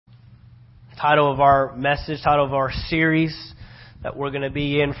Title of our message, title of our series that we're going to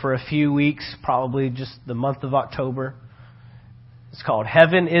be in for a few weeks, probably just the month of October. It's called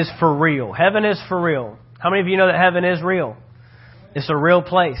Heaven is for Real. Heaven is for real. How many of you know that heaven is real? It's a real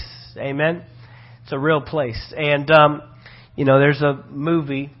place. Amen. It's a real place. And, there's a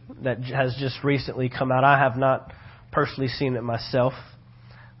movie that has just recently come out. I have not personally seen it myself,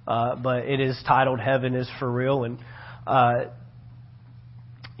 but it is titled Heaven is for Real. And,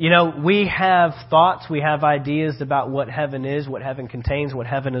 we have thoughts, we have ideas about what heaven is, what heaven contains, what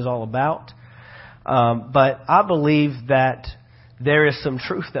heaven is all about. But I believe that there is some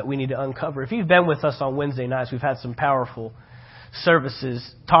truth that we need to uncover. If you've been with us on Wednesday nights, we've had some powerful services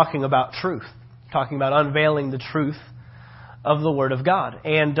talking about truth, talking about unveiling the truth of the Word of God.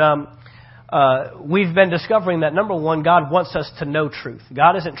 And we've been discovering that, number one, God wants us to know truth.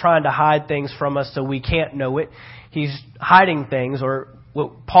 God isn't trying to hide things from us so we can't know it. He's hiding things, or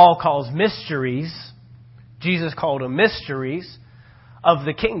what Paul calls mysteries. Jesus called them mysteries of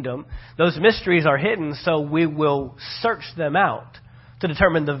the kingdom. Those mysteries are hidden, so we will search them out to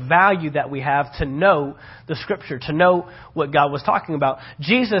determine the value that we have to know the Scripture, to know what God was talking about.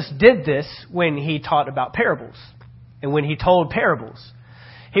 Jesus did this when He taught about parables and when He told parables.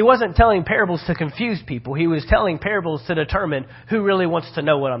 He wasn't telling parables to confuse people. He was telling parables to determine who really wants to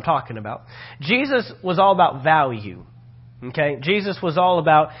know what I'm talking about. Jesus was all about value. Okay? Jesus was all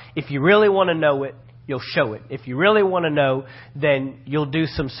about, if you really want to know it, you'll show it. If you really want to know, then you'll do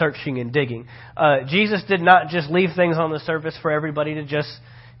some searching and digging. Jesus did not just leave things on the surface for everybody to just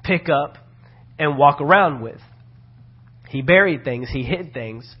pick up and walk around with. He buried things, He hid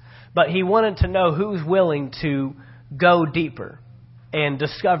things, but He wanted to know who's willing to go deeper and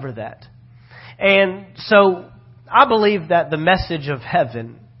discover that. And so I believe that the message of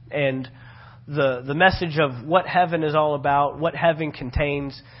heaven and the message of what heaven is all about, what heaven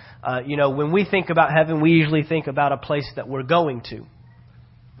contains, when we think about heaven, we usually think about a place that we're going to.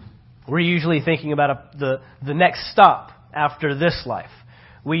 We're usually thinking about the next stop after this life.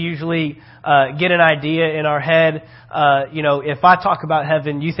 We usually get an idea in our head. If I talk about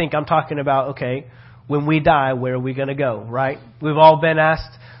heaven, you think I'm talking about, okay, when we die, where are we going to go, right? We've all been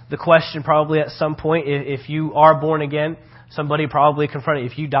asked the question probably at some point. If you are born again, somebody probably confronted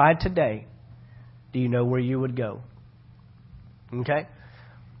you. If you died today, do you know where you would go? Okay?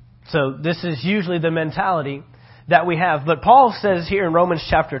 So this is usually the mentality that we have. But Paul says here in Romans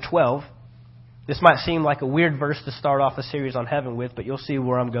chapter 12, this might seem like a weird verse to start off a series on heaven with, but you'll see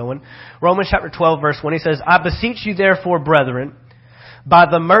where I'm going. Romans chapter 12, verse 1, he says, I beseech you therefore, brethren, by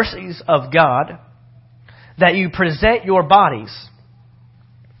the mercies of God, that you present your bodies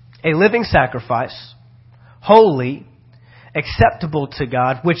a living sacrifice, holy, acceptable to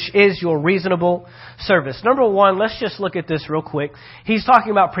God, which is your reasonable service. Number one, let's just look at this real quick. He's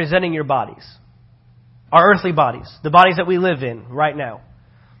talking about presenting your bodies, our earthly bodies, the bodies that we live in right now.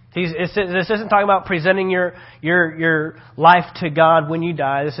 This isn't talking about presenting your life to God when you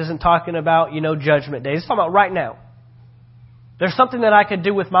die. This isn't talking about, judgment day. It's talking about right now. There's something that I could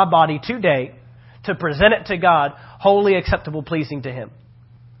do with my body today to present it to God, wholly acceptable, pleasing to Him.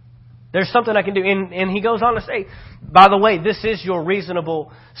 There's something I can do. And he goes on to say, by the way, this is your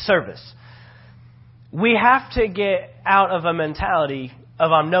reasonable service. We have to get out of a mentality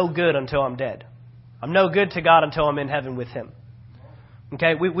of I'm no good until I'm dead. I'm no good to God until I'm in heaven with Him.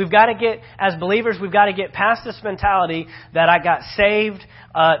 Okay, we've got to get, as believers, we've got to get past this mentality that I got saved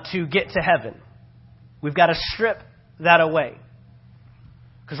to get to heaven. We've got to strip that away.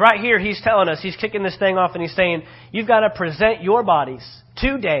 Because right here, he's telling us, he's kicking this thing off and he's saying, you've got to present your bodies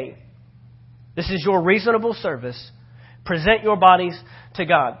today. This is your reasonable service. Present your bodies to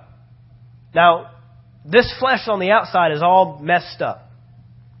God. Now, this flesh on the outside is all messed up.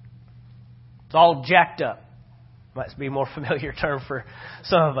 It's all jacked up. Might be a more familiar term for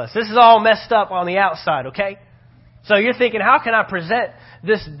some of us. This is all messed up on the outside, okay? So you're thinking, how can I present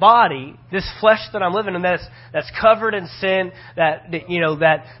this body, this flesh that I'm living in, that's covered in sin, that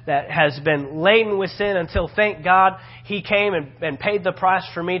has been laden with sin until, thank God, He came and paid the price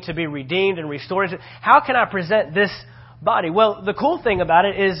for me to be redeemed and restored. How can I present this body? Well, the cool thing about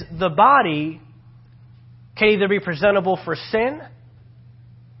it is the body can either be presentable for sin,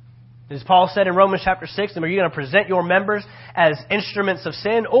 as Paul said in Romans chapter 6, are you going to present your members as instruments of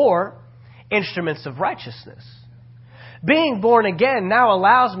sin or instruments of righteousness? Being born again now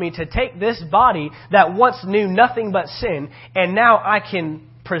allows me to take this body that once knew nothing but sin, and now I can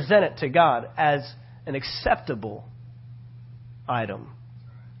present it to God as an acceptable item.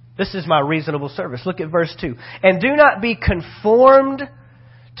 This is my reasonable service. Look at verse 2. And do not be conformed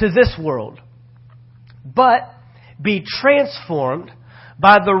to this world, but be transformed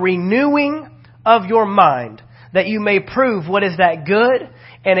by the renewing of your mind, that you may prove what is that good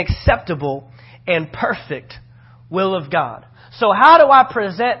and acceptable and perfect will of God. So how do I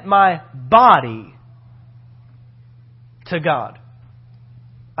present my body to God?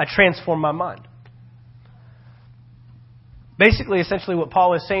 I transform my mind. Basically, essentially what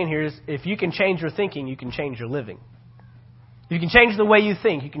Paul is saying here is if you can change your thinking, you can change your living. If you can change the way you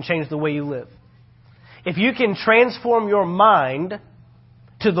think, you can change the way you live. If you can transform your mind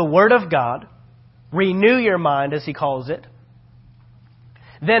to the Word of God, renew your mind as he calls it,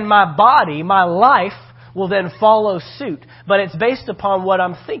 then my body, my life, will then follow suit. But it's based upon what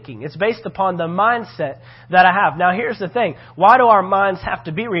I'm thinking. It's based upon the mindset that I have. Now here's the thing. Why do our minds have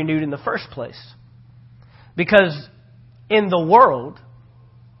to be renewed in the first place? Because in the world,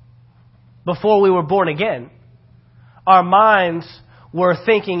 before we were born again, our minds were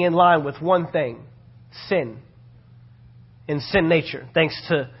thinking in line with one thing: sin. In sin nature. Thanks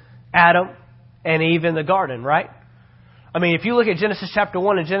to Adam and Eve in the garden, right? I mean, if you look at Genesis chapter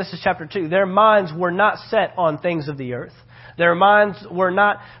 1 and Genesis chapter 2, their minds were not set on things of the earth. Their minds were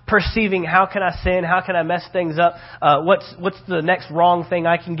not perceiving, how can I sin? How can I mess things up? What's the next wrong thing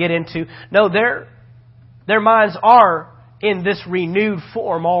I can get into? No, their minds are in this renewed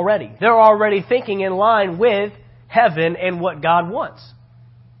form already. They're already thinking in line with heaven and what God wants.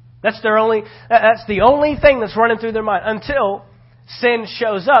 That's the only thing that's running through their mind until sin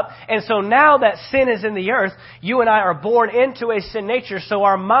shows up. And so now that sin is in the earth, you and I are born into a sin nature, so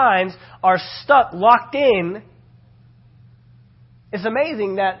our minds are stuck, locked in. It's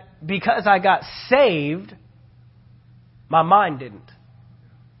amazing that because I got saved, my mind didn't.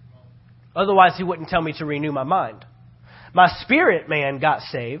 Otherwise, he wouldn't tell me to renew my mind. My spirit man got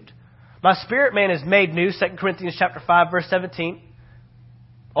saved. My spirit man is made new, 2 Corinthians chapter 5, verse 17.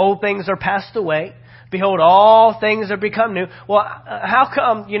 Old things are passed away. Behold, all things are become new. Well, how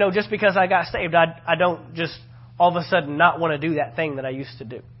come, just because I got saved, I don't just all of a sudden not want to do that thing that I used to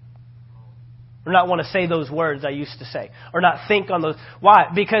do? Or not want to say those words I used to say? Or not think on those. Why?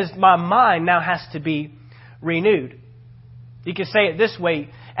 Because my mind now has to be renewed. You can say it this way.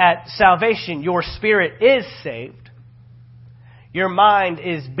 At salvation, your spirit is saved. Your mind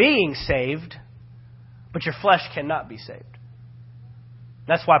is being saved, but your flesh cannot be saved.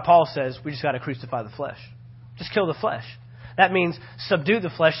 That's why Paul says we just got to crucify the flesh. Just kill the flesh. That means subdue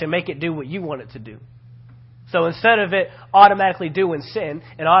the flesh and make it do what you want it to do. So instead of it automatically doing sin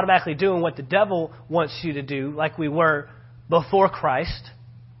and automatically doing what the devil wants you to do, like we were before Christ,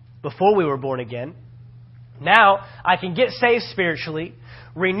 before we were born again, now I can get saved spiritually,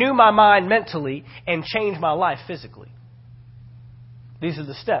 renew my mind mentally, and change my life physically. These are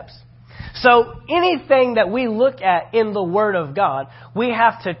the steps. So anything that we look at in the Word of God, we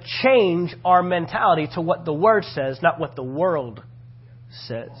have to change our mentality to what the Word says, not what the world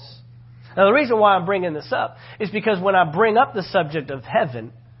says. Now, the reason why I'm bringing this up is because when I bring up the subject of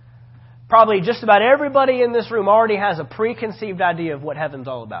heaven, probably just about everybody in this room already has a preconceived idea of what heaven's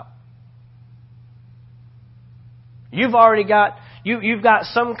all about. You've already got, you've got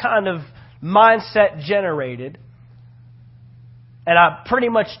some kind of mindset generated. And I pretty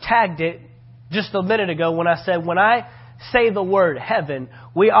much tagged it just a minute ago when I said, when I say the word heaven,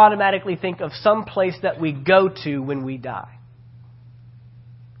 we automatically think of some place that we go to when we die.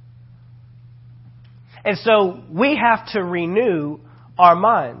 And so we have to renew our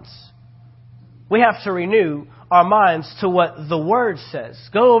minds. We have to renew our minds to what the Word says.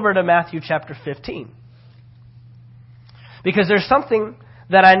 Go over to Matthew chapter 15. Because there's something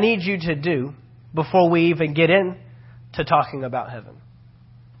that I need you to do before we even get in to talking about heaven.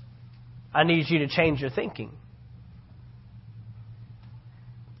 I need you to change your thinking.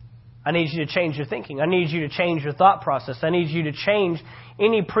 I need you to change your thinking. I need you to change your thought process. I need you to change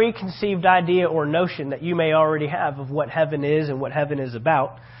any preconceived idea or notion that you may already have of what heaven is and what heaven is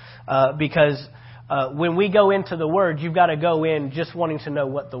about. Because when we go into the Word, you've got to go in just wanting to know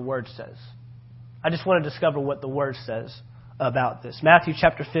what the Word says. I just want to discover what the Word says about this. Matthew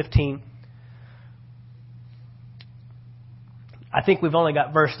chapter 15. I think we've only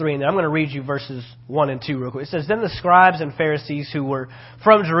got verse 3 in there. I'm going to read you verses 1 and 2 real quick. It says, Then the scribes and Pharisees who were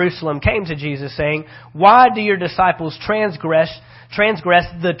from Jerusalem came to Jesus, saying, Why do your disciples transgress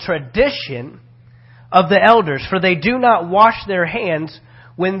the tradition of the elders? For they do not wash their hands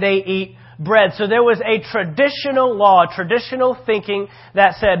when they eat bread. So there was a traditional law, traditional thinking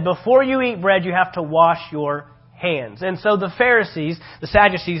that said, before you eat bread, you have to wash your hands. And so the Pharisees, the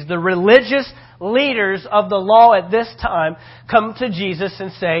Sadducees, the religious leaders of the law at this time come to Jesus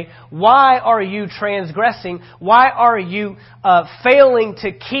and say, why are you transgressing? Why are you failing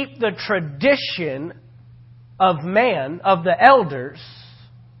to keep the tradition of man, of the elders,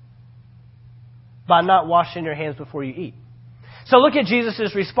 by not washing your hands before you eat. So look at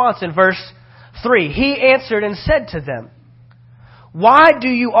Jesus' response in verse 3. He answered and said to them, why do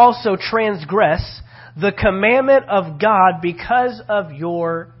you also transgress the commandment of God because of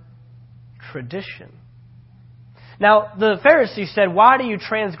your tradition? Now, the Pharisees said, why do you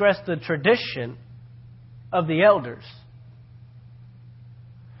transgress the tradition of the elders?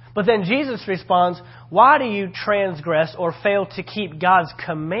 But then Jesus responds, why do you transgress or fail to keep God's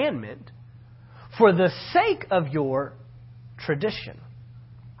commandment for the sake of your tradition?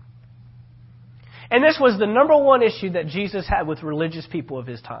 And this was the number one issue that Jesus had with religious people of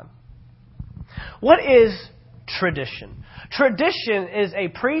his time. What is tradition? Tradition is a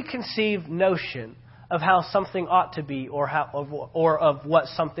preconceived notion of how something ought to be, or of what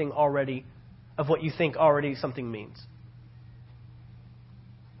you think already something means.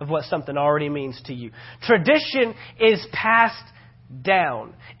 Of what something already means to you. Tradition is passed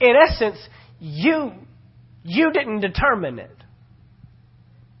down. In essence, you didn't determine it.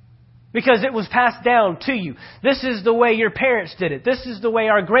 Because it was passed down to you. This is the way your parents did it. This is the way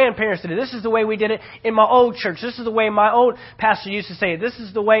our grandparents did it. This is the way we did it in my old church. This is the way my old pastor used to say it. This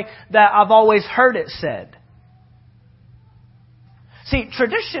is the way that I've always heard it said. See,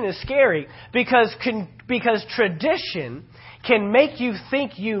 tradition is scary because tradition can make you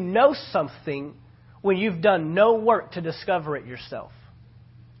think you know something when you've done no work to discover it yourself.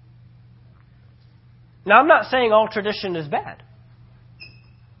 Now, I'm not saying all tradition is bad.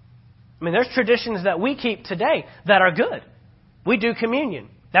 I mean, there's traditions that we keep today that are good. We do communion.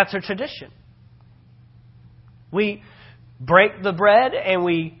 That's a tradition. We break the bread and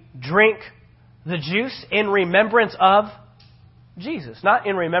we drink the juice in remembrance of Jesus. Not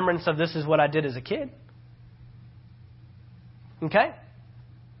in remembrance of this is what I did as a kid. Okay?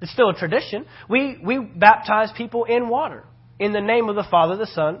 It's still a tradition. We baptize people in water in the name of the Father, the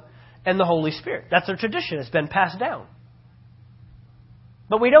Son, and the Holy Spirit. That's a tradition. It's been passed down.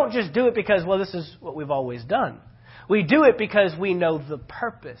 But we don't just do it because, well, this is what we've always done. We do it because we know the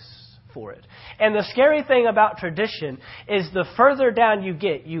purpose for it. And the scary thing about tradition is the further down you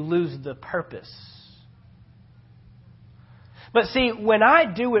get, you lose the purpose. But see, when I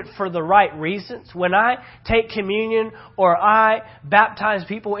do it for the right reasons, when I take communion or I baptize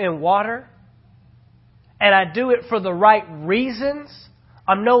people in water, and I do it for the right reasons,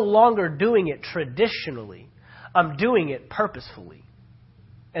 I'm no longer doing it traditionally. I'm doing it purposefully.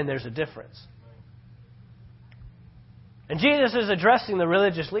 And there's a difference. And Jesus is addressing the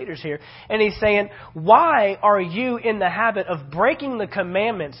religious leaders here. And he's saying, why are you in the habit of breaking the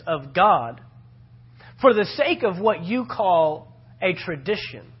commandments of God for the sake of what you call a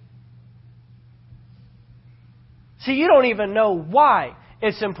tradition? See, you don't even know why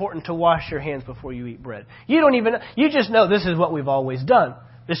it's important to wash your hands before you eat bread. You just know this is what we've always done.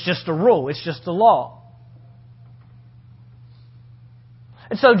 It's just a rule. It's just a law.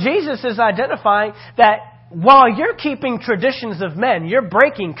 And so Jesus is identifying that while you're keeping traditions of men, you're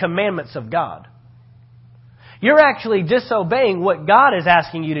breaking commandments of God. You're actually disobeying what God is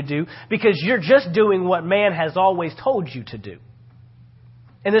asking you to do because you're just doing what man has always told you to do.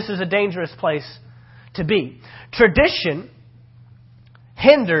 And this is a dangerous place to be. Tradition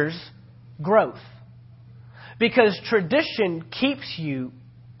hinders growth because tradition keeps you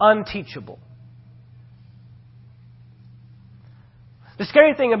unteachable. The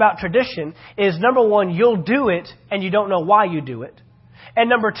scary thing about tradition is, number one, you'll do it and you don't know why you do it. And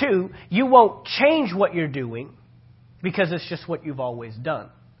number two, you won't change what you're doing because it's just what you've always done.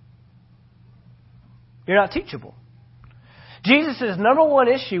 You're not teachable. Jesus' number one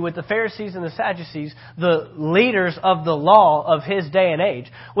issue with the Pharisees and the Sadducees, the leaders of the law of his day and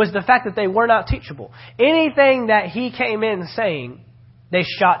age, was the fact that they were not teachable. Anything that he came in saying, they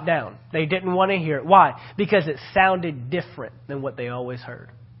shot down. They didn't want to hear it. Why? Because it sounded different than what they always heard.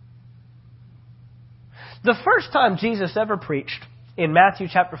 The first time Jesus ever preached, in Matthew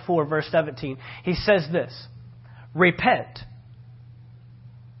chapter 4, verse 17, he says this, repent,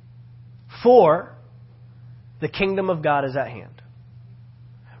 for the kingdom of God is at hand.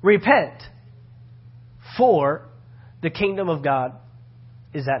 Repent, for the kingdom of God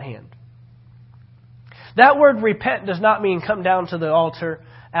is at hand. That word repent does not mean come down to the altar,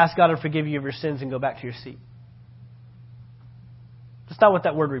 ask God to forgive you of your sins, and go back to your seat. That's not what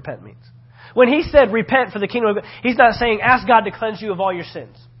that word repent means. When he said repent for the kingdom of God, he's not saying ask God to cleanse you of all your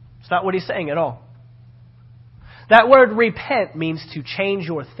sins. It's not what he's saying at all. That word repent means to change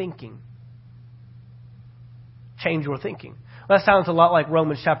your thinking. Change your thinking. Well, that sounds a lot like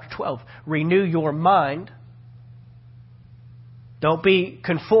Romans chapter 12. Renew your mind. Don't be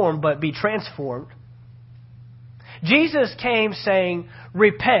conformed, but be transformed. Jesus came saying,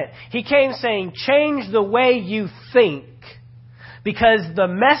 repent. He came saying, change the way you think, because the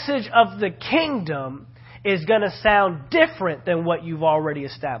message of the kingdom is going to sound different than what you've already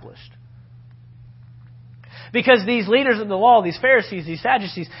established. Because these leaders of the law, these Pharisees, these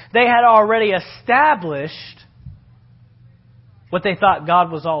Sadducees, they had already established what they thought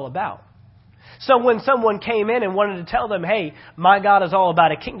God was all about. So when someone came in and wanted to tell them, hey, my God is all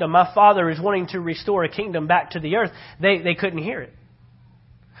about a kingdom, my Father is wanting to restore a kingdom back to the earth, they couldn't hear it.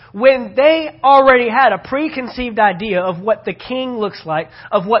 When they already had a preconceived idea of what the king looks like,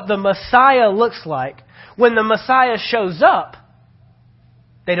 of what the Messiah looks like, when the Messiah shows up,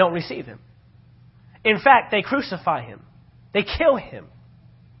 they don't receive him. In fact, they crucify him. They kill him.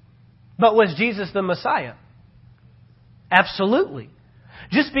 But was Jesus the Messiah? Absolutely.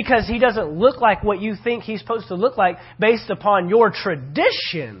 Just because he doesn't look like what you think he's supposed to look like based upon your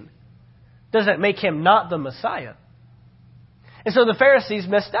tradition doesn't make him not the Messiah. And so the Pharisees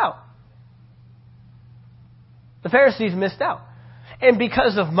missed out. The Pharisees missed out. And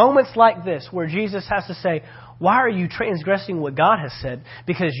because of moments like this where Jesus has to say, why are you transgressing what God has said?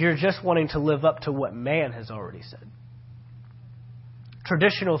 Because you're just wanting to live up to what man has already said.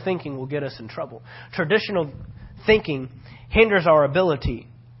 Traditional thinking will get us in trouble. Traditional thinking hinders our ability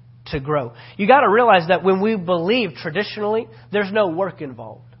to grow. You got to realize that when we believe traditionally, there's no work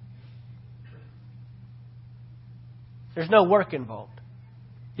involved. There's no work involved.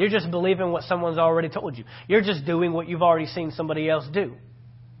 You're just believing what someone's already told you. You're just doing what you've already seen somebody else do.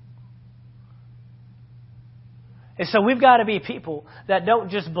 And so we've got to be people that don't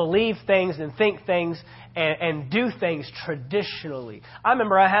just believe things and think things and do things traditionally. I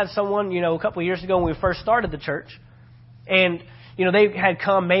remember I had someone, a couple of years ago when we first started the church, and, they had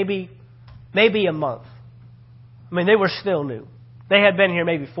come maybe a month. I mean, they were still new. They had been here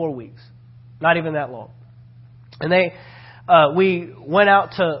maybe 4 weeks, not even that long. And we went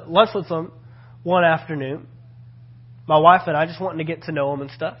out to lunch with them one afternoon. My wife and I just wanting to get to know them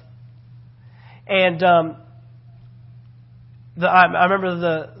and stuff. And I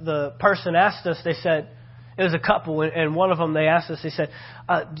remember the person asked us, they said, it was a couple, and one of them, they asked us, they said,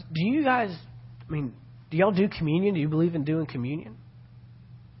 do y'all do communion? Do you believe in doing communion?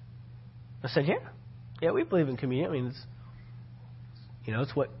 I said, yeah, we believe in communion. I mean,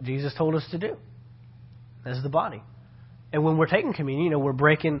 it's what Jesus told us to do as the body. And when we're taking communion, we're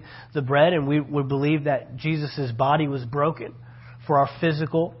breaking the bread, and we believe that Jesus' body was broken for our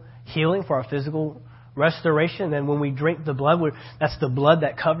physical healing, for our physical restoration. And when we drink the blood, that's the blood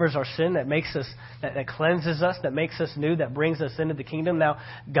that covers our sin, that makes us, that cleanses us, that makes us new, that brings us into the kingdom. Now,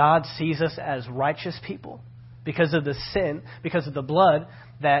 God sees us as righteous people because of the sin, because of the blood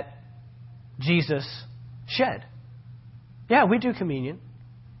that Jesus shed. Yeah, we do communion.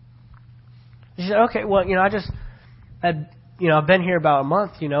 She said, okay, well, I just had, I've been here about a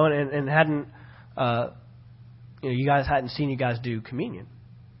month, and hadn't, you guys hadn't seen you guys do communion.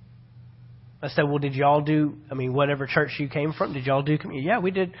 I said, well, did y'all do, whatever church you came from, did y'all do communion? Yeah, we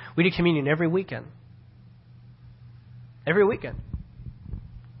did. We did communion every weekend. Every weekend.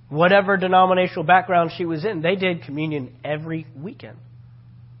 Whatever denominational background she was in, they did communion every weekend.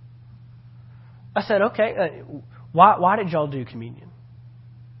 I said, okay, why did y'all do communion?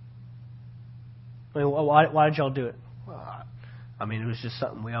 Why did y'all do it? Well, it was just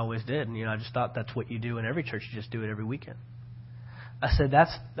something we always did. And, I just thought that's what you do in every church. You just do it every weekend. I said,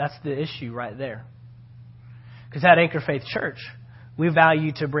 that's the issue right there. Because at Anchor Faith Church, we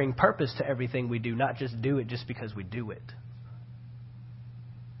value to bring purpose to everything we do, not just do it just because we do it.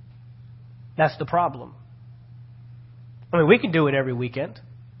 That's the problem. We can do it every weekend.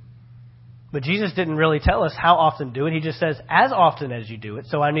 But Jesus didn't really tell us how often to do it. He just says, as often as you do it.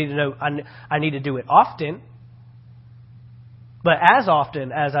 So I need to know, I need to do it often. But as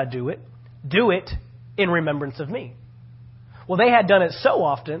often as I do it in remembrance of me. Well, they had done it so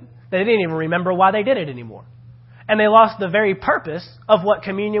often that they didn't even remember why they did it anymore. And they lost the very purpose of what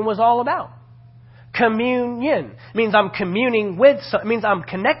communion was all about. Communion means I'm communing with, it means I'm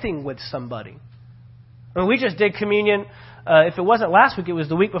connecting with somebody. We just did communion, if it wasn't last week, it was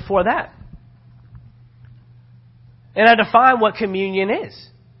the week before that. And I define what communion is.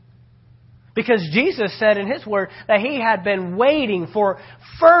 Because Jesus said in His Word that He had been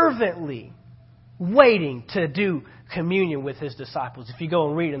fervently waiting to do communion with His disciples. If you go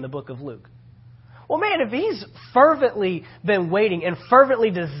and read in the book of Luke. Well, man, if He's fervently been waiting and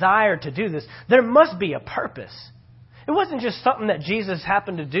fervently desired to do this, there must be a purpose. It wasn't just something that Jesus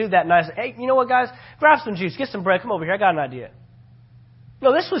happened to do that night. Hey, you know what, guys? Grab some juice, get some bread, come over here, I got an idea.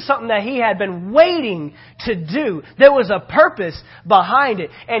 No, this was something that He had been waiting to do. There was a purpose behind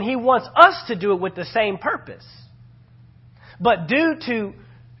it, and He wants us to do it with the same purpose. But due to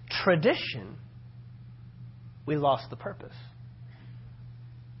tradition, we lost the purpose.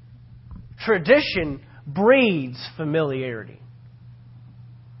 Tradition breeds familiarity.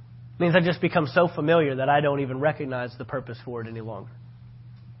 It means I just become so familiar that I don't even recognize the purpose for it any longer.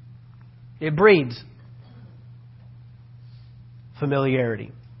 It breeds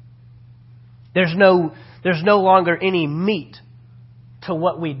familiarity. There's no longer any meat to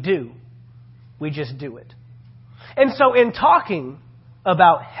what we do. We just do it. And so in talking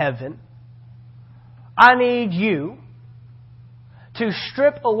about heaven, I need you to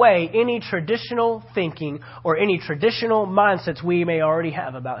strip away any traditional thinking or any traditional mindsets we may already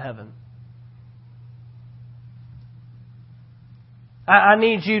have about heaven. I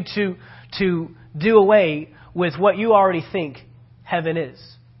need you to do away with what you already think heaven is.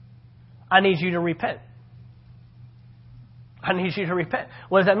 I need you to repent. I need you to repent.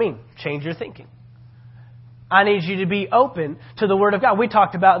 What does that mean? Change your thinking. I need you to be open to the Word of God. We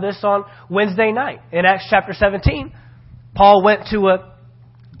talked about this on Wednesday night. In Acts chapter 17, Paul went to a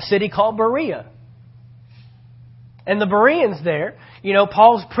city called Berea. And the Bereans there,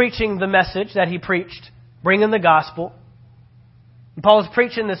 Paul's preaching the message that he preached, bringing the gospel. And Paul's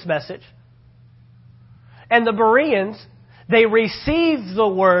preaching this message. And the Bereans, they received the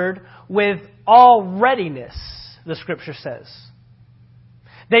Word with all readiness, the Scripture says.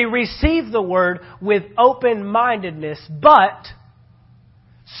 They received the Word with open-mindedness, but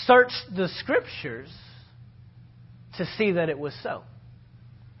searched the Scriptures to see that it was so.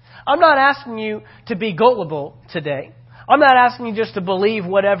 I'm not asking you to be gullible today. I'm not asking you just to believe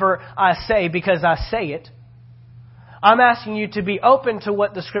whatever I say because I say it. I'm asking you to be open to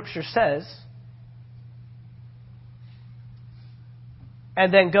what the Scripture says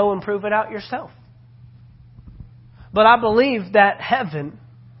and then go and prove it out yourself. But I believe that heaven,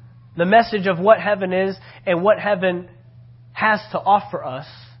 the message of what heaven is and what heaven has to offer us,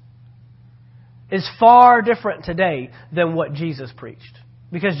 is far different today than what Jesus preached.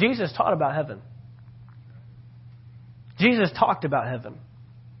 Because Jesus taught about heaven. Jesus talked about heaven.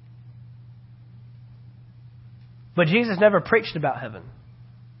 But Jesus never preached about heaven.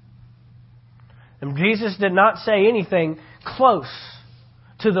 And Jesus did not say anything close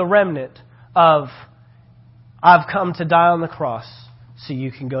to the remnant of, I've come to die on the cross so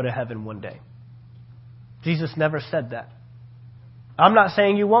you can go to heaven one day. Jesus never said that. I'm not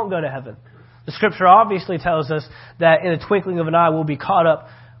saying you won't go to heaven. The Scripture obviously tells us that in the twinkling of an eye we'll be caught up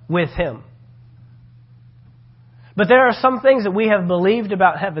with Him. But there are some things that we have believed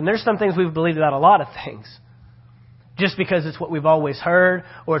about heaven. There's some things we've believed about a lot of things. Just because it's what we've always heard,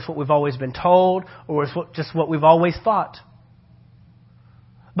 or it's what we've always been told, or it's just what we've always thought.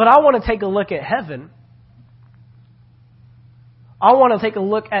 But I want to take a look at heaven. I want to take a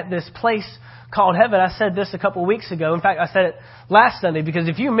look at this place called heaven. I said this a couple of weeks ago. In fact, I said it last Sunday, because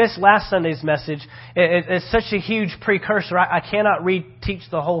if you missed last Sunday's message, it's such a huge precursor. I cannot reteach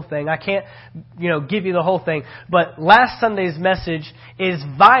the whole thing. I can't, give you the whole thing. But last Sunday's message is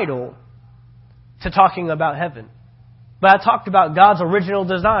vital to talking about heaven. But I talked about God's original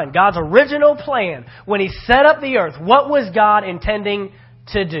design, God's original plan. When He set up the earth, what was God intending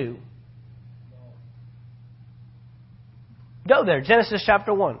to do? Go there, Genesis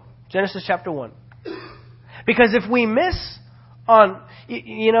chapter 1. Genesis chapter 1. Because if we miss on,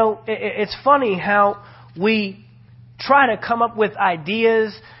 it's funny how we try to come up with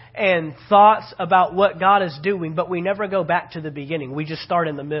ideas and thoughts about what God is doing, but we never go back to the beginning. We just start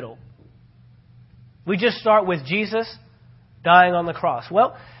in the middle. We just start with Jesus dying on the cross.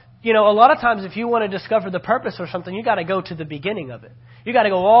 Well, a lot of times if you want to discover the purpose or something, you got to go to the beginning of it. You got to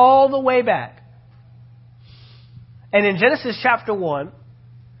go all the way back. And in Genesis chapter 1,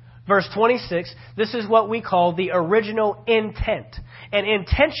 verse 26, this is what we call the original intent. And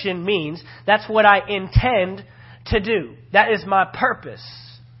intention means that's what I intend to do. That is my purpose.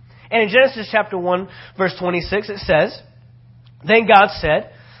 And in Genesis chapter 1, verse 26, it says, Then God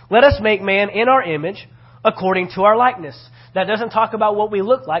said, Let us make man in our image according to our likeness. That doesn't talk about what we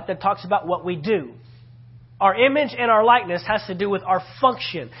look like. That talks about what we do. Our image and our likeness has to do with our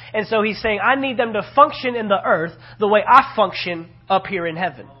function. And so He's saying, I need them to function in the earth the way I function up here in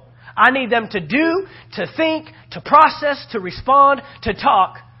heaven. I need them to do, to think, to process, to respond, to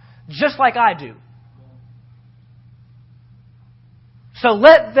talk, just like I do. So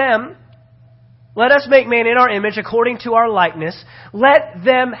let us make man in our image according to our likeness. Let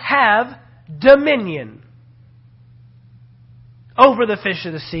them have dominion over the fish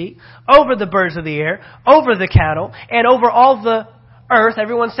of the sea, over the birds of the air, over the cattle, and over all the earth.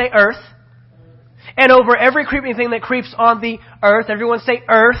 Everyone say earth. And over every creeping thing that creeps on the earth. Everyone say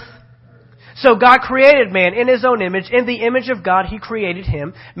earth. So God created man in His own image. In the image of God He created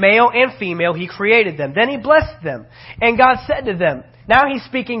him. Male and female He created them. Then He blessed them. And God said to them, now He's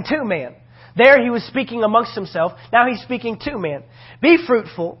speaking to man. There He was speaking amongst Himself. Now He's speaking to man. Be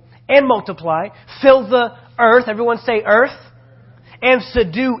fruitful and multiply. Fill the earth. Everyone say earth. And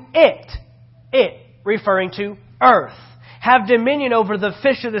subdue it. It, referring to earth. Have dominion over the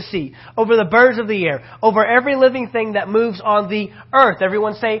fish of the sea, over the birds of the air, over every living thing that moves on the earth.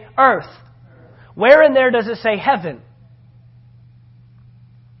 Everyone say earth. Where in there does it say heaven?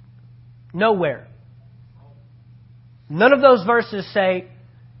 Nowhere. None of those verses say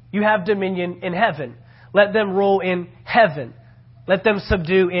you have dominion in heaven. Let them rule in heaven. Let them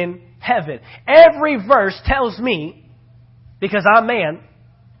subdue in heaven. Every verse tells me, because I'm man,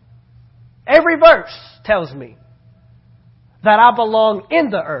 every verse tells me that I belong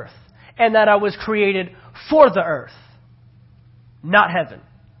in the earth and that I was created for the earth, not heaven.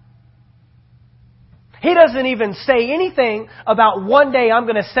 He doesn't even say anything about one day I'm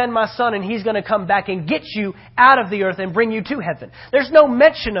going to send my Son and He's going to come back and get you out of the earth and bring you to heaven. There's no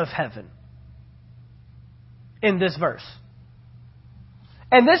mention of heaven in this verse.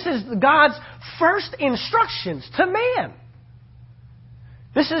 And this is God's first instructions to man.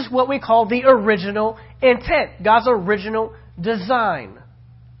 This is what we call the original intent, God's original design.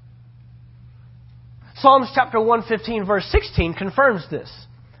 Psalms chapter 115 verse 16 confirms this.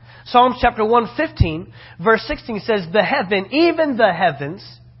 Psalms chapter 115 verse 16 says, the heaven, even the heavens,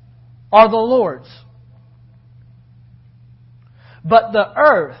 are the Lord's. But the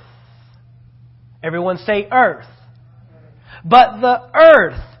earth, everyone say earth. But the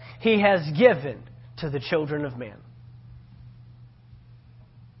earth He has given to the children of man.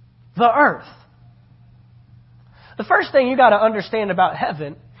 The earth. The first thing you got to understand about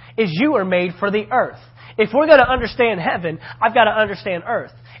heaven is you are made for the earth. If we're going to understand heaven, I've got to understand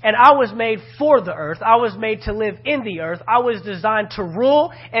earth. And I was made for the earth. I was made to live in the earth. I was designed to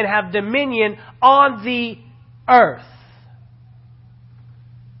rule and have dominion on the earth.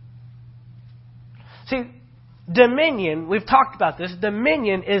 See, dominion, we've talked about this.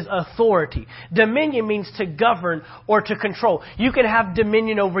 Dominion is authority. Dominion means to govern or to control. You can have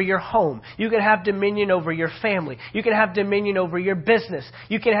dominion over your home. You can have dominion over your family. You can have dominion over your business.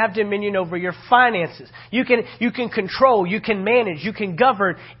 You can have dominion over your finances. You can control, you can manage, you can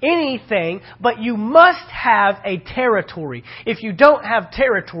govern anything, but you must have a territory. If you don't have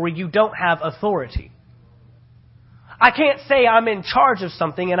territory, you don't have authority. I can't say I'm in charge of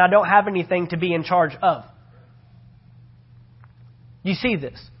something and I don't have anything to be in charge of. You see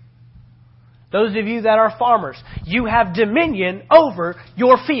this? Those of you that are farmers, you have dominion over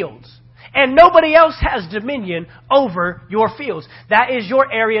your fields. And nobody else has dominion over your fields. That is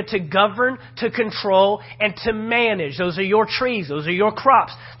your area to govern, to control, and to manage. Those are your trees. Those are your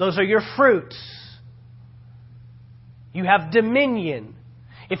crops. Those are your fruits. You have dominion.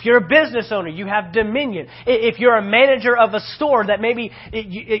 If you're a business owner, you have dominion. If you're a manager of a store that maybe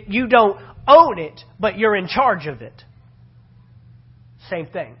you don't own it, but you're in charge of it. Same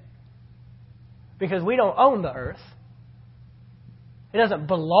thing. Because we don't own the earth. It doesn't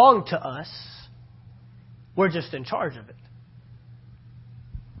belong to us. We're just in charge of it.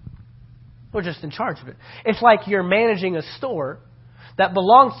 We're just in charge of it. It's like you're managing a store that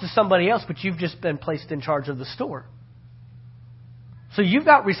belongs to somebody else, but you've just been placed in charge of the store. So you've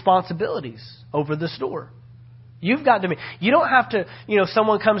got responsibilities over the store. You've got to be. You don't have to,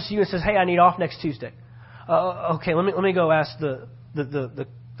 someone comes to you and says, hey, I need off next Tuesday. Okay, let me go ask the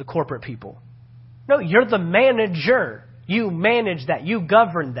corporate people. No, you're the manager. You manage that. You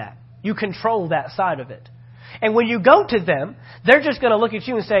govern that. You control that side of it. And when you go to them, they're just going to look at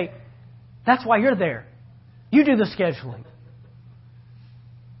you and say, that's why you're there. You do the scheduling.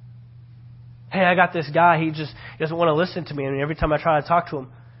 Hey, I got this guy. He doesn't want to listen to me. And every time I try to talk to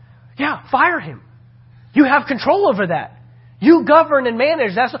him, yeah, fire him. You have control over that. You govern and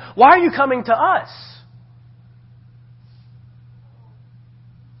manage. Why are you coming to us?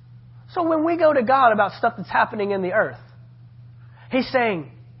 So when we go to God about stuff that's happening in the earth, He's saying,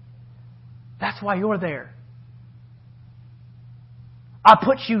 that's why you're there. I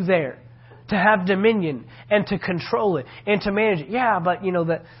put you there to have dominion and to control it and to manage it. Yeah, but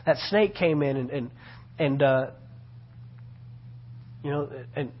that snake came in and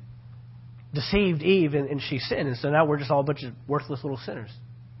deceived Eve and she sinned, and so now we're just all a bunch of worthless little sinners.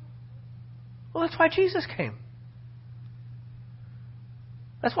 Well, that's why Jesus came.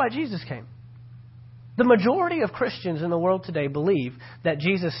 That's why Jesus came. The majority of Christians in the world today believe that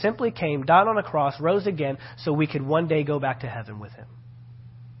Jesus simply came, died on a cross, rose again, so we could one day go back to heaven with Him.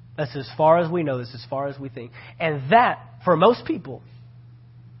 That's as far as we know. That's as far as we think. And that, for most people,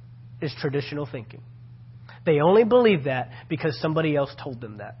 is traditional thinking. They only believe that because somebody else told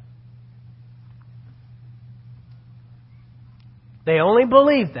them that. They only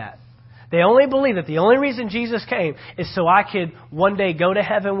believe that. They only believe that the only reason Jesus came is so I could one day go to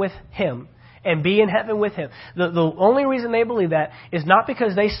heaven with Him and be in heaven with Him. The only reason they believe that is not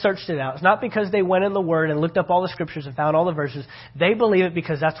because they searched it out. It's not because they went in the Word and looked up all the Scriptures and found all the verses. They believe it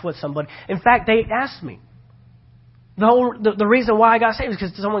because that's what somebody... In fact, they asked me. The reason why I got saved is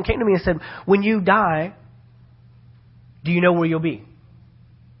because someone came to me and said, when you die, do you know where you'll be?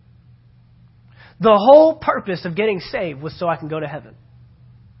 The whole purpose of getting saved was so I can go to heaven.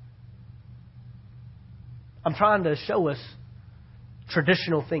 I'm trying to show us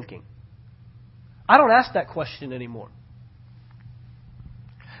traditional thinking. I don't ask that question anymore.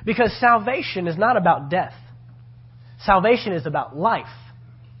 Because salvation is not about death. Salvation is about life.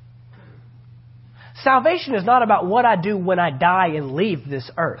 Salvation is not about what I do when I die and leave this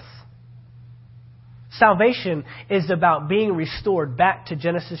earth. Salvation is about being restored back to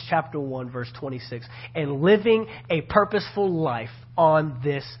Genesis chapter 1, verse 26, and living a purposeful life on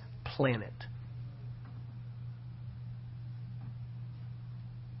this planet.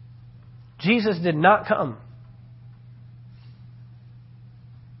 Jesus did not come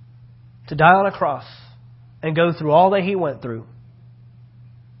to die on a cross and go through all that He went through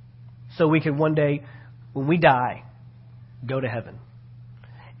so we could one day, when we die, go to heaven.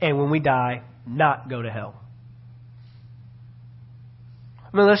 And when we die, not go to hell.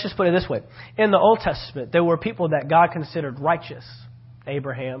 I mean, let's just put it this way. In the Old Testament, there were people that God considered righteous.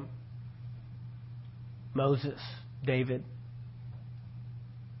 Abraham, Moses, David.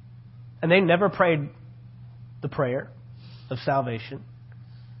 And they never prayed the prayer of salvation.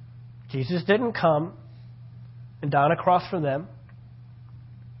 Jesus didn't come and die on a cross for them.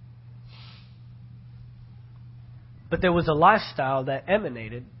 But there was a lifestyle that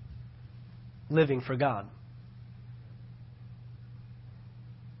emanated living for God.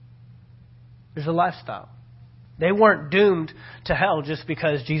 There's a lifestyle. They weren't doomed to hell just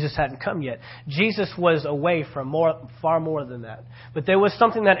because Jesus hadn't come yet. Jesus was away from far more than that. But there was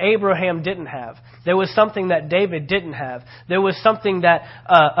something that Abraham didn't have. There was something that David didn't have. There was something that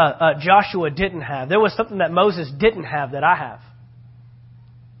Joshua didn't have. There was something that Moses didn't have that I have.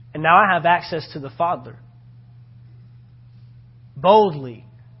 And now I have access to the Father. Boldly,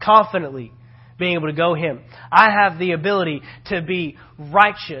 confidently, being able to go Him. I have the ability to be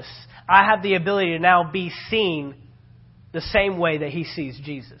righteous. I have the ability to now be seen the same way that He sees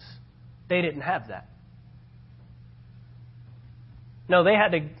Jesus. They didn't have that. No, they had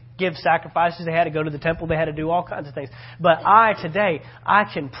to give sacrifices. They had to go to the temple. They had to do all kinds of things. But today, I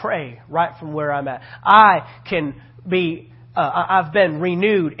can pray right from where I'm at. I've been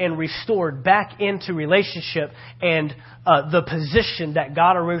renewed and restored back into relationship and the position that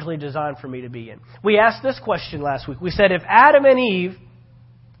God originally designed for me to be in. We asked this question last week. We said, if Adam and Eve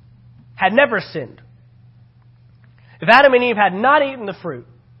had never sinned, if Adam and Eve had not eaten the fruit,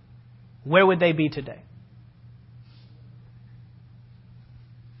 where would they be today?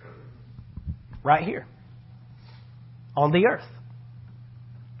 Right here. On the earth.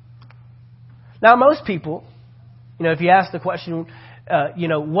 Now, most people, if you ask the question,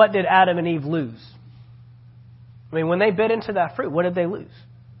 what did Adam and Eve lose? I mean, when they bit into that fruit, what did they lose?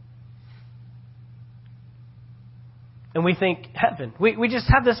 And we think heaven. We just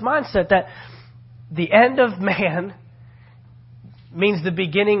have this mindset that the end of man means the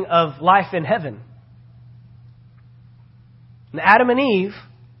beginning of life in heaven. And Adam and Eve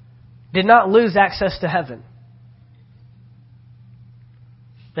did not lose access to heaven.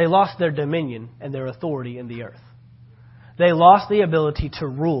 They lost their dominion and their authority in the earth. They lost the ability to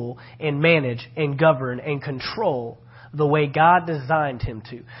rule and manage and govern and control the way God designed Him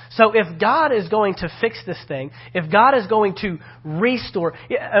to. So if God is going to fix this thing, if God is going to restore...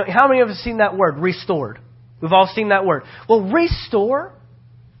 How many of us have seen that word, restored? We've all seen that word. Well, restore...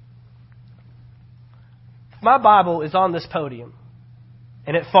 If my Bible is on this podium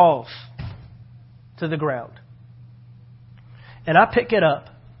and it falls to the ground, and I pick it up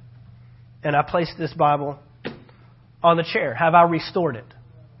and I place this Bible on the chair, have I restored it?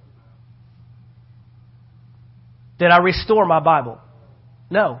 Did I restore my Bible?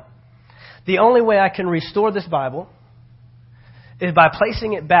 No. The only way I can restore this Bible is by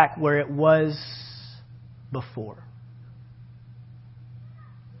placing it back where it was before.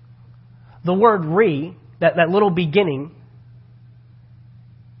 The word that little beginning,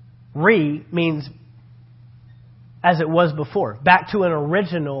 means as it was before, back to an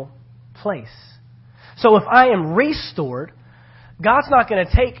original place. So if I am restored, God's not going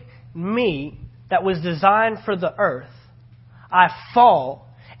to take me that was designed for the earth. I fall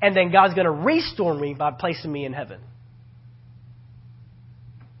and then God's going to restore me by placing me in heaven.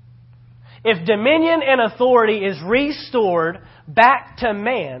 If dominion and authority is restored back to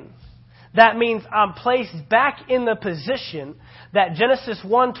man, that means I'm placed back in the position that Genesis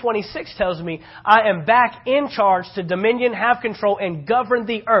 1:26 tells me I am back in charge to dominion, have control, and govern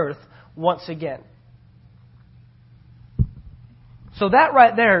the earth once again. So that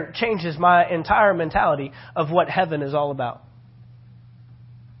right there changes my entire mentality of what heaven is all about.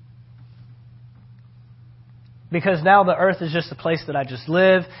 Because now the earth is just a place that I just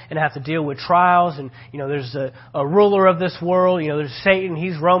live and have to deal with trials. And, there's a ruler of this world. There's Satan.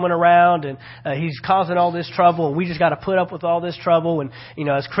 He's roaming around and he's causing all this trouble. And we just got to put up with all this trouble. And,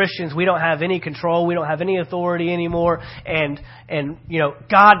 as Christians, we don't have any control. We don't have any authority anymore. And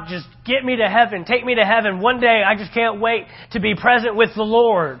God, just get me to heaven. Take me to heaven. One day, I just can't wait to be present with the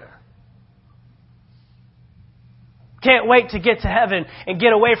Lord. Can't wait to get to heaven and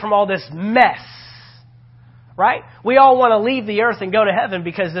get away from all this mess. Right? We all want to leave the earth and go to heaven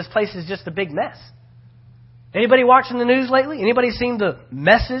because this place is just a big mess. Anybody watching the news lately? Anybody seen the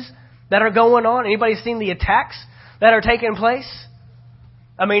messes that are going on? Anybody seen the attacks that are taking place?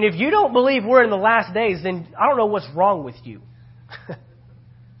 I mean, if you don't believe we're in the last days, then I don't know what's wrong with you.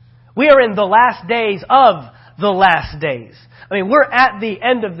 We are in the last days of the last days. I mean, we're at the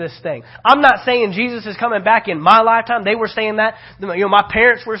end of this thing. I'm not saying Jesus is coming back in my lifetime. They were saying that. My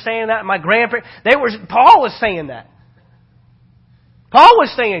parents were saying that. My grandparents. Paul was saying that. Paul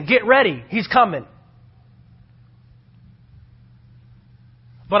was saying, get ready. He's coming.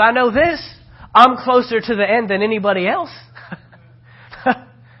 But I know this. I'm closer to the end than anybody else.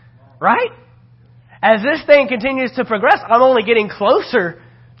 Right? As this thing continues to progress, I'm only getting closer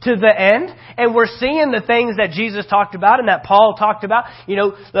to the end, and we're seeing the things that Jesus talked about and that Paul talked about.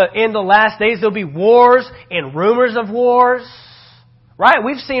 In the last days there'll be wars and rumors of wars. Right?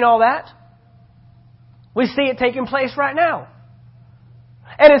 We've seen all that. We see it taking place right now.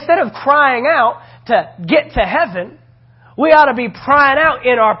 And instead of crying out to get to heaven, we ought to be crying out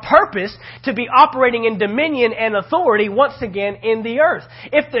in our purpose to be operating in dominion and authority once again in the earth.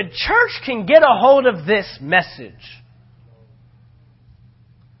 If the church can get a hold of this message,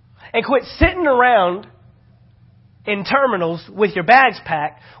 and quit sitting around in terminals with your bags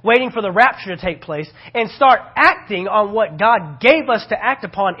packed, waiting for the rapture to take place, and start acting on what God gave us to act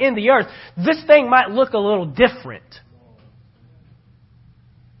upon in the earth, this thing might look a little different.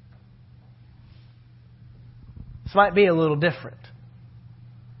 This might be a little different.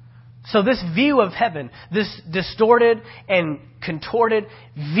 So this view of heaven, this distorted and contorted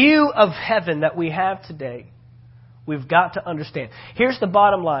view of heaven that we have today, we've got to understand. Here's the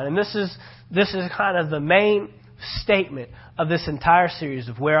bottom line, and this is kind of the main statement of this entire series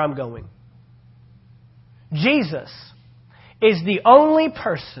of where I'm going. Jesus is the only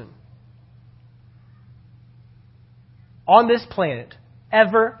person on this planet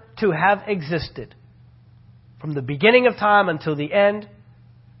ever to have existed from the beginning of time until the end,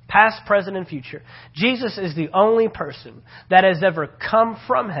 past, present, and future. Jesus is the only person that has ever come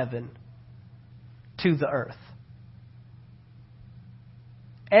from heaven to the earth.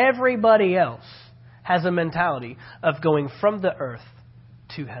 Everybody else has a mentality of going from the earth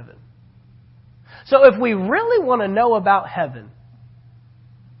to heaven. So if we really want to know about heaven,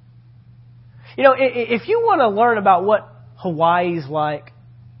 if you want to learn about what Hawaii's like,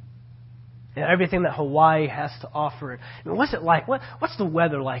 and everything that Hawaii has to offer, what's it like? What's the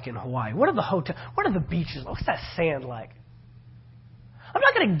weather like in Hawaii? What are the hotels? What are the beaches? What's that sand like? I'm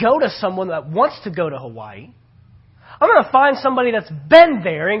not going to go to someone that wants to go to Hawaii. I'm going to find somebody that's been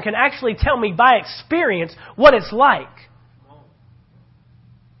there and can actually tell me by experience what it's like.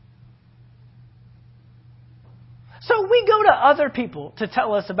 So we go to other people to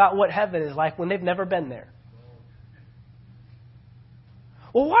tell us about what heaven is like when they've never been there.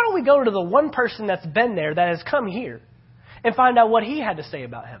 Well, why don't we go to the one person that's been there, that has come here, and find out what he had to say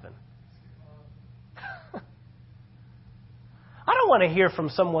about heaven? I don't want to hear from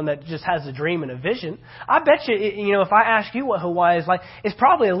someone that just has a dream and a vision. I bet you, if I ask you what Hawaii is like, it's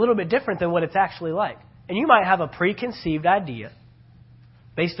probably a little bit different than what it's actually like. And you might have a preconceived idea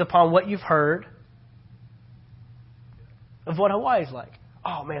based upon what you've heard of what Hawaii is like.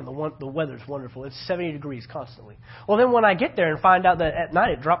 Oh man, the weather's wonderful. It's 70 degrees constantly. Well, then when I get there and find out that at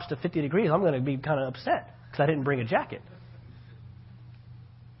night it drops to 50 degrees, I'm going to be kind of upset because I didn't bring a jacket.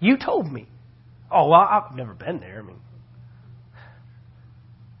 You told me. Oh, well, I've never been there.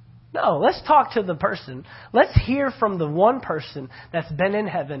 No, let's talk to the person. Let's hear from the one person that's been in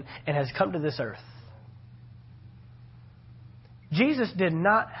heaven and has come to this earth. Jesus did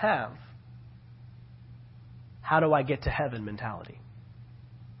not have, how do I get to heaven mentality.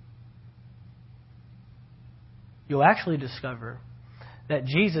 you'll actually discover that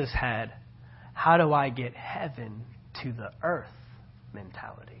Jesus had, how do I get heaven to the earth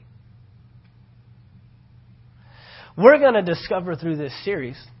mentality. We're going to discover through this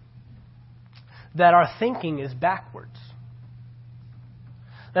series that our thinking is backwards.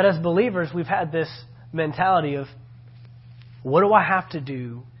 That as believers, we've had this mentality of, what do I have to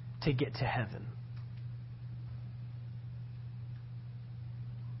do to get to heaven?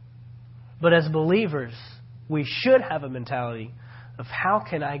 But as believers, we should have a mentality of, how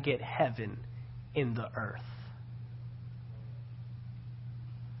can I get heaven in the earth?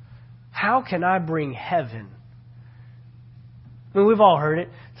 How can I bring heaven? I mean, we've all heard it.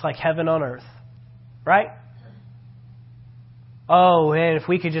 It's like heaven on earth, right? Oh, man, if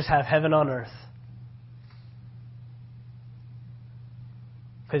we could just have heaven on earth.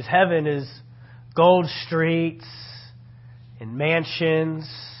 Because heaven is gold streets and mansions.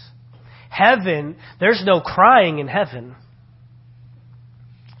 Heaven, there's no crying in heaven.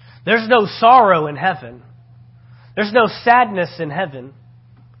 There's no sorrow in heaven. There's no sadness in heaven.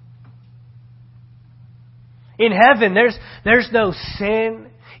 In heaven, there's no sin.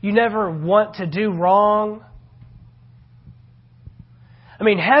 You never want to do wrong. I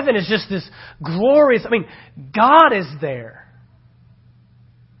mean, heaven is just this glorious... I mean, God is there.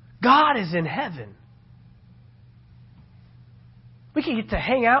 God is in heaven. We can get to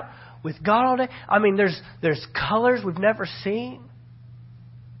hang out with God all day. I mean, there's colors we've never seen.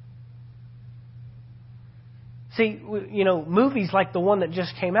 See, you know, movies like the one that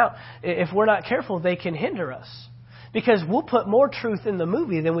just came out, if we're not careful, they can hinder us. Because we'll put more truth in the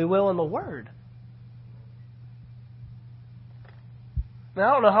movie than we will in the Word. Now,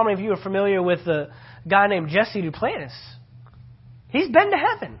 I don't know how many of you are familiar with a guy named Jesse Duplantis. He's been to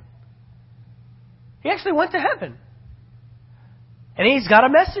heaven. He actually went to heaven. And he's got a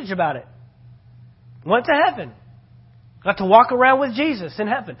message about it. Went to heaven. Got to walk around with Jesus in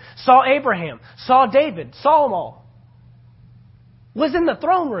heaven. Saw Abraham. Saw David. Saw them all. Was in the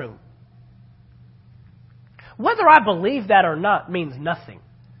throne room. Whether I believe that or not means nothing.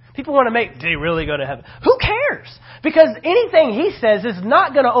 People want to make, did he really go to heaven? Who cares? Because anything he says is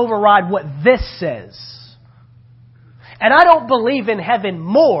not going to override what this says. And I don't believe in heaven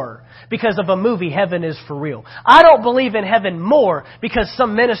more because of a movie, Heaven is for Real. I don't believe in heaven more because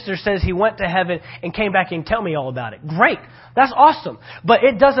some minister says he went to heaven and came back and tell me all about it. Great. That's awesome. But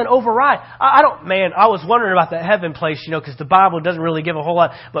it doesn't override. I was wondering about that heaven place, you know, because the Bible doesn't really give a whole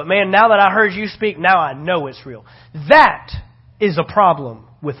lot. But man, now that I heard you speak, now I know it's real. That is a problem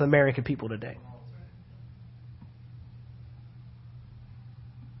with American people today.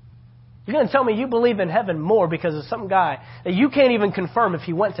 You're going to tell me you believe in heaven more because of some guy that you can't even confirm if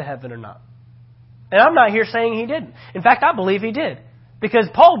he went to heaven or not. And I'm not here saying he didn't. In fact, I believe he did. Because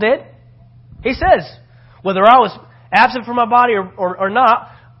Paul did. He says, whether I was absent from my body or not,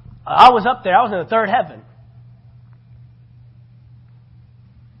 I was up there. I was in the third heaven.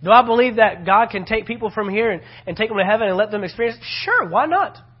 Do I believe that God can take people from here and take them to heaven and let them experience it? Sure, why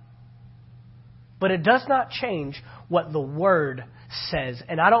not? But it does not change what the Word says.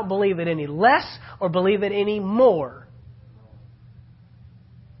 And I don't believe it any less or believe it any more.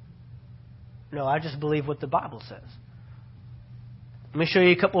 No, I just believe what the Bible says. Let me show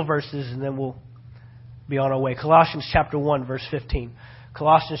you a couple of verses and then we'll be on our way. Colossians chapter 1, verse 15.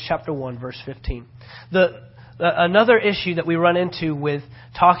 Colossians chapter 1, verse 15. Another issue that we run into with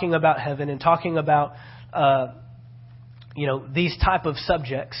talking about heaven and talking about these type of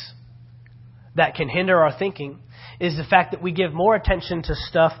subjects that can hinder our thinking is the fact that we give more attention to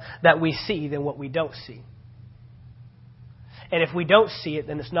stuff that we see than what we don't see. And if we don't see it,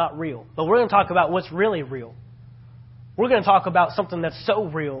 then it's not real. But we're going to talk about what's really real. We're going to talk about something that's so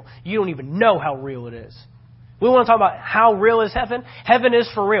real, you don't even know how real it is. We want to talk about how real is heaven. Heaven is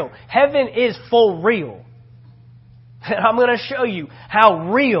for real. Heaven is for real. And I'm going to show you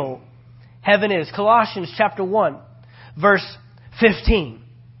how real heaven is. Colossians chapter 1, verse 15.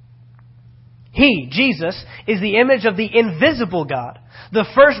 He, Jesus, is the image of the invisible God, the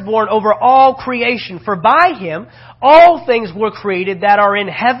firstborn over all creation. For by Him all things were created that are in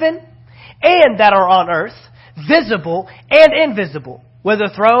heaven and that are on earth, visible and invisible, whether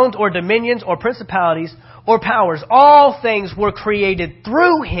thrones or dominions or principalities or powers. All things were created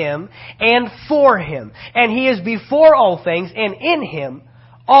through Him and for Him. And He is before all things, and in Him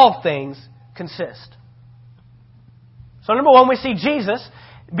all things consist. So number one, we see Jesus.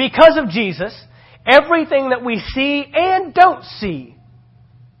 Because of Jesus, everything that we see and don't see,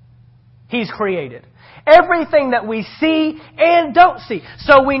 He's created. Everything that we see and don't see.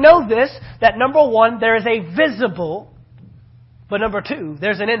 So we know this, that number one, there is a visible But number two,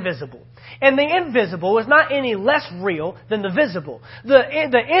 there's an invisible. And the invisible is not any less real than the visible.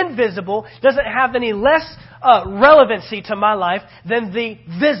 The invisible doesn't have any less relevancy to my life than the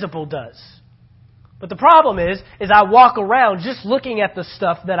visible does. But the problem is I walk around just looking at the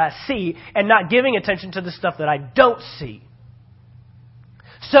stuff that I see and not giving attention to the stuff that I don't see.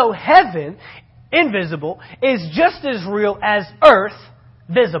 So heaven, invisible, is just as real as earth,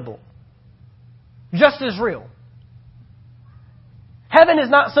 visible. Just as real. Heaven is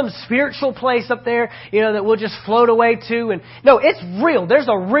not some spiritual place up there, that we'll just float away to. And no, it's real. There's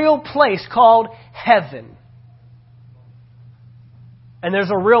a real place called heaven. And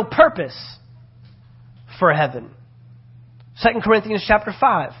there's a real purpose for heaven. 2 Corinthians chapter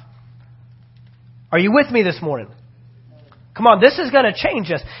 5. Are you with me this morning? Come on, this is going to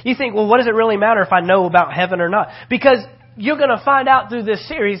change us. You think, well, what does it really matter if I know about heaven or not? Because you're going to find out through this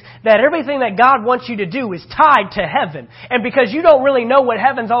series that everything that God wants you to do is tied to heaven. And because you don't really know what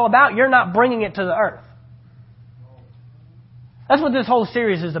heaven's all about, you're not bringing it to the earth. That's what this whole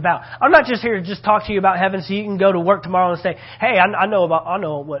series is about. I'm not just here to just talk to you about heaven so you can go to work tomorrow and say, hey, I know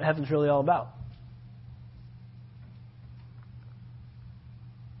what heaven's really all about.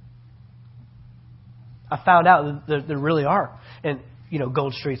 I found out that there really are,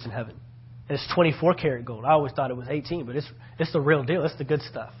 gold streets in heaven. It's 24 karat gold. I always thought it was 18, but it's the real deal. It's the good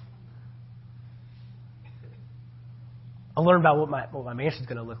stuff. I learned about what my mansion's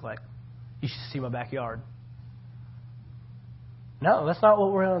going to look like. You should see my backyard. No, that's not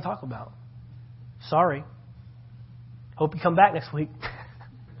what we're going to talk about. Sorry. Hope you come back next week.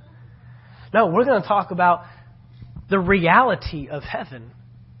 No, we're going to talk about the reality of heaven.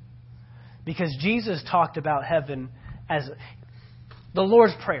 Because Jesus talked about heaven as the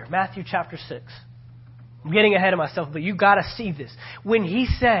Lord's Prayer, Matthew chapter 6. I'm getting ahead of myself, but you got to see this. When He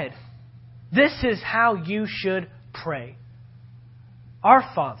said, this is how you should pray. Our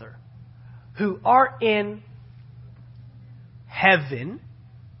Father, who art in heaven,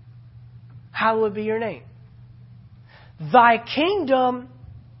 hallowed be your name. Thy kingdom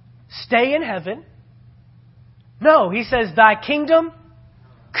stay in heaven. No, He says, thy kingdom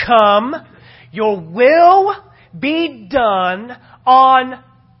come, your will be done on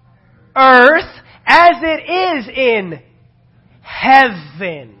earth as it is in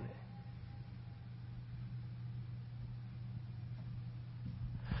heaven.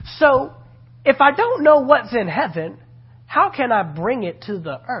 So, if I don't know what's in heaven, how can I bring it to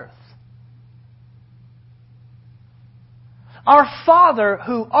the earth? Our Father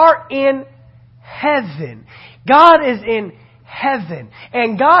who art in heaven. God is in heaven.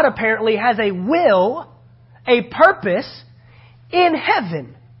 And God apparently has a will, a purpose in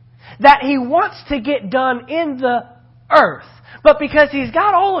heaven that He wants to get done in the earth. But because He's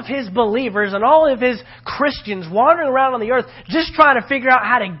got all of His believers and all of His Christians wandering around on the earth just trying to figure out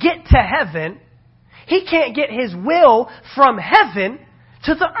how to get to heaven, He can't get His will from heaven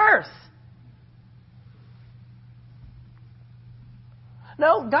to the earth.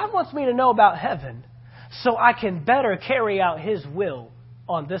 No, God wants me to know about heaven so I can better carry out His will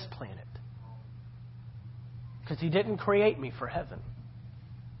on this planet. Because He didn't create me for heaven.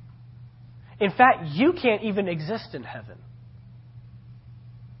 In fact, you can't even exist in heaven.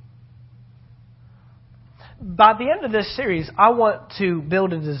 By the end of this series, I want to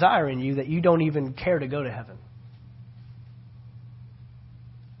build a desire in you that you don't even care to go to heaven.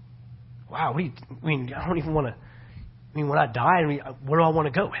 Wow, I don't even want to. When I die, where do I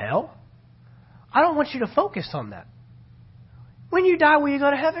want to go? Hell? I don't want you to focus on that. When you die, will you go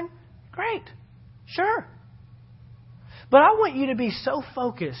to heaven? Great. Sure. But I want you to be so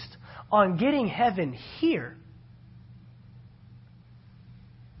focused on getting heaven here.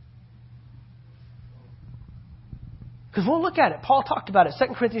 Because we'll look at it. Paul talked about it.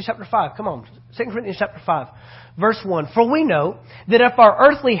 2 Corinthians chapter 5. Come on. 2 Corinthians chapter 5. Verse 1. For we know that if our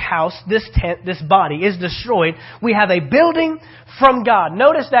earthly house, this tent, this body, is destroyed, we have a building from God.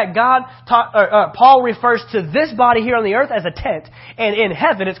 Notice that Paul refers to this body here on the earth as a tent. And in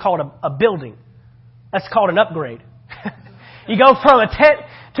heaven, it's called a building. That's called an upgrade. You go from a tent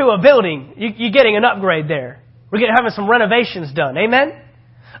to a building. You're getting an upgrade there. We're having some renovations done. Amen?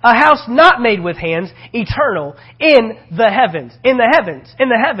 A house not made with hands, eternal, in the heavens. In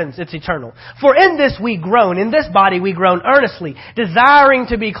the heavens, it's eternal. For in this we groan, in this body we groan earnestly, desiring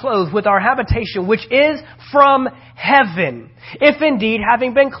to be clothed with our habitation, which is from heaven. If indeed,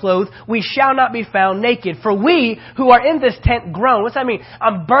 having been clothed, we shall not be found naked. For we who are in this tent groan. What's that mean?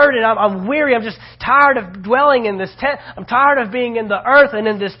 I'm burdened, I'm weary, I'm just tired of dwelling in this tent. I'm tired of being in the earth and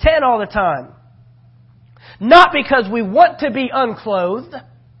in this tent all the time. Not because we want to be unclothed,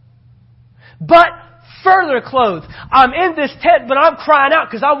 but further clothed. I'm in this tent, but I'm crying out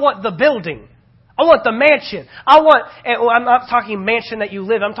because I want the building. I want the mansion. And I'm not talking mansion that you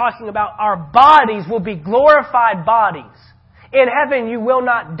live. I'm talking about our bodies will be glorified bodies. In heaven you will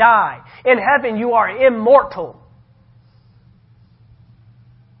not die. In heaven you are immortal.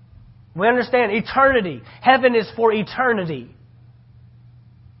 We understand eternity. Heaven is for eternity.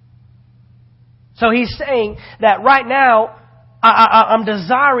 So he's saying that right now I'm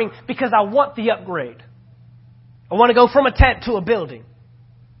desiring because I want the upgrade. I want to go from a tent to a building.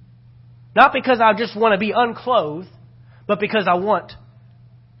 Not because I just want to be unclothed, but because I want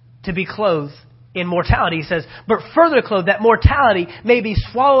to be clothed in mortality. He says, but further clothed, that mortality may be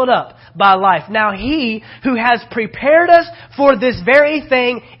swallowed up by life. Now he who has prepared us for this very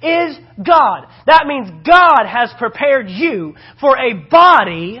thing is God. That means God has prepared you for a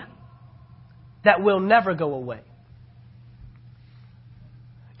body that will never go away.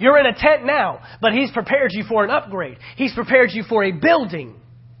 You're in a tent now, but He's prepared you for an upgrade. He's prepared you for a building.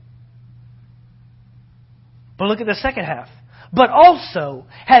 But look at the second half. But also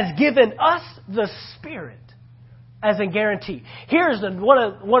has given us the Spirit as a guarantee. Here's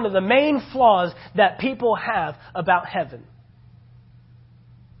one of the main flaws that people have about heaven.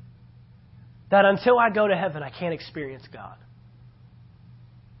 That until I go to heaven, I can't experience God.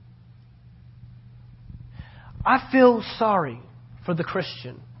 I feel sorry for the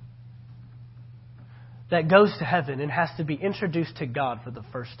Christian that goes to heaven and has to be introduced to God for the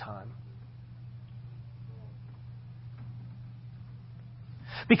first time.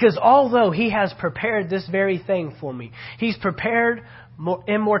 Because although He has prepared this very thing for me, He's prepared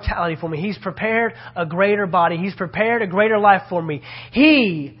immortality for me, He's prepared a greater body, He's prepared a greater life for me,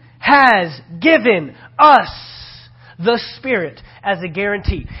 He has given us the Spirit as a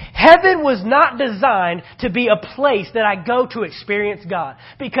guarantee. Heaven was not designed to be a place that I go to experience God,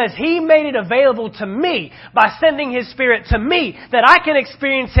 because He made it available to me by sending His Spirit to me that I can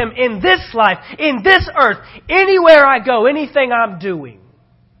experience Him in this life, in this earth, anywhere I go, anything I'm doing.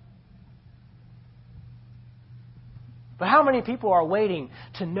 But how many people are waiting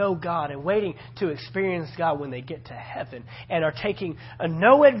to know God and waiting to experience God when they get to heaven and are taking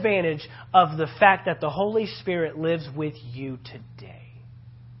no advantage of the fact that the Holy Spirit lives with you today?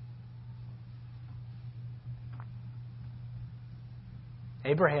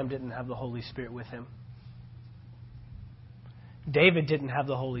 Abraham didn't have the Holy Spirit with him. David didn't have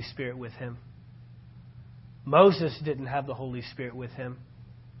the Holy Spirit with him. Moses didn't have the Holy Spirit with him.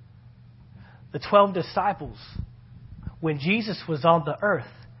 The 12 disciples, when Jesus was on the earth,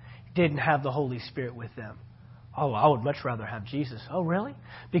 didn't have the Holy Spirit with them. Oh, I would much rather have Jesus. Oh, really?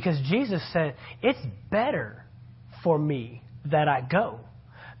 Because Jesus said, it's better for me that I go,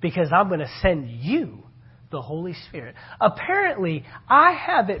 because I'm going to send you the Holy Spirit. Apparently, I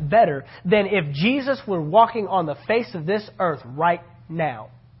have it better than if Jesus were walking on the face of this earth right now.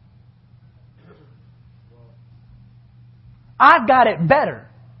 I've got it better,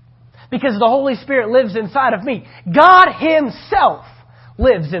 because the Holy Spirit lives inside of me. God Himself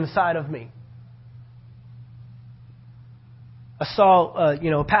lives inside of me. I saw,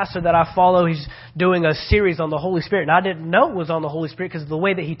 a pastor that I follow. He's doing a series on the Holy Spirit, and I didn't know it was on the Holy Spirit because of the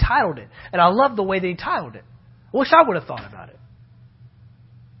way that he titled it. And I love the way that he titled it. I wish I would have thought about it.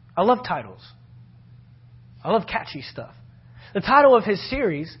 I love titles. I love catchy stuff. The title of his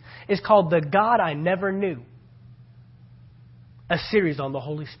series is called "The God I Never Knew," a series on the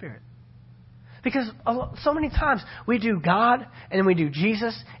Holy Spirit. Because so many times we do God, and then we do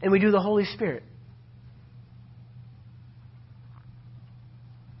Jesus, and we do the Holy Spirit.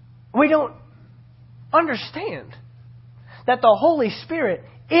 We don't understand that the Holy Spirit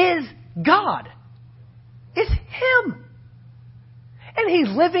is God. It's Him. And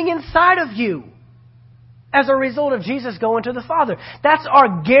He's living inside of you as a result of Jesus going to the Father. That's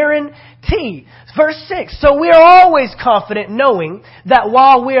our guarantee. Verse 6. So we are always confident knowing that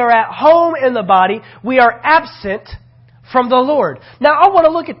while we are at home in the body, we are absent from the Lord. Now I want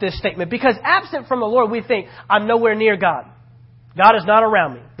to look at this statement, because absent from the Lord, we think, I'm nowhere near God. God is not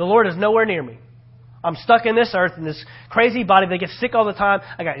around me. The Lord is nowhere near me. I'm stuck in this earth, in this crazy body. They get sick all the time.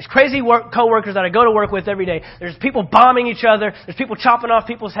 I got these crazy co-workers that I go to work with every day. There's people bombing each other. There's people chopping off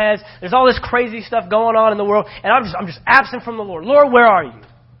people's heads. There's all this crazy stuff going on in the world. And I'm just absent from the Lord. Lord, where are you?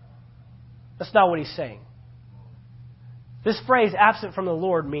 That's not what He's saying. This phrase, absent from the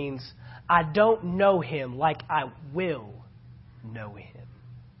Lord, means I don't know Him like I will know Him.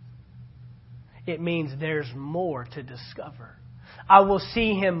 It means there's more to discover. I will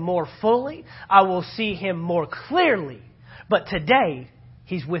see Him more fully. I will see Him more clearly. But today,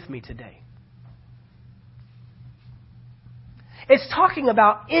 He's with me today. It's talking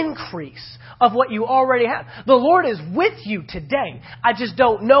about increase of what you already have. The Lord is with you today. I just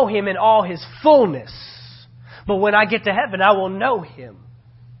don't know Him in all His fullness. But when I get to heaven, I will know Him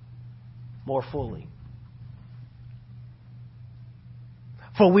more fully.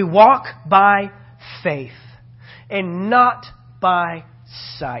 For we walk by faith and not by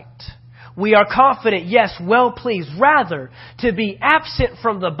sight. We are confident, yes, well pleased, rather to be absent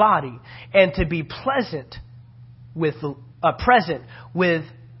from the body and to be present with the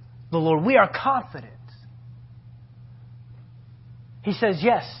Lord. We are confident. He says,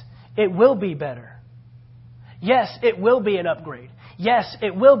 yes, it will be better. Yes, it will be an upgrade. Yes,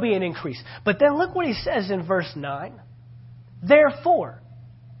 it will be an increase. But then look what he says in verse 9. Therefore.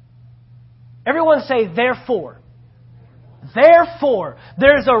 Everyone say, therefore. Therefore.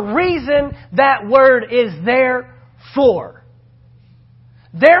 There's a reason that word is therefore.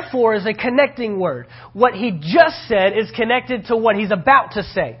 Therefore is a connecting word. What he just said is connected to what he's about to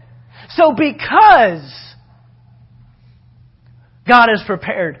say. So because God has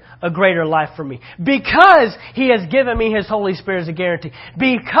prepared a greater life for me, because He has given me His Holy Spirit as a guarantee,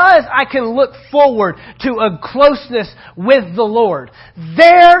 because I can look forward to a closeness with the Lord,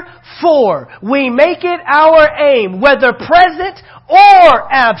 therefore we make it our aim, whether present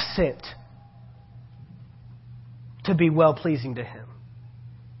or absent, to be well-pleasing to Him.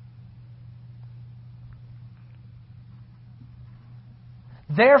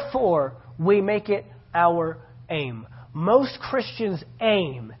 Therefore, we make it our aim. Most Christians'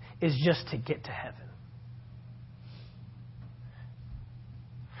 aim is just to get to heaven.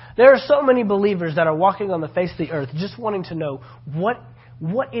 There are so many believers that are walking on the face of the earth just wanting to know what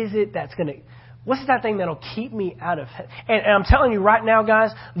is it that's going to... What's that thing that'll keep me out of heaven? And I'm telling you right now,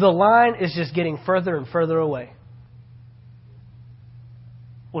 guys, the line is just getting further and further away.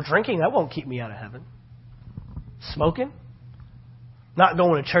 Well, drinking, that won't keep me out of heaven. Smoking? Not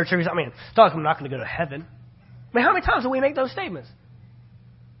going to church every time. I mean, it's not like I'm not going to go to heaven. I mean, how many times do we make those statements?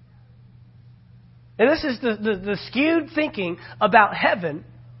 And this is the skewed thinking about heaven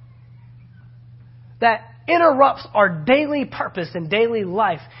that interrupts our daily purpose and daily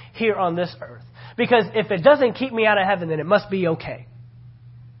life here on this earth. Because if it doesn't keep me out of heaven, then it must be okay.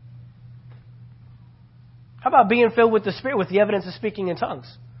 How about being filled with the Spirit with the evidence of speaking in tongues?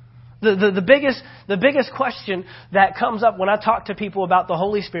 The biggest question that comes up when I talk to people about the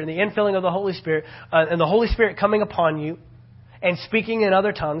Holy Spirit and the infilling of the Holy Spirit and the Holy Spirit coming upon you and speaking in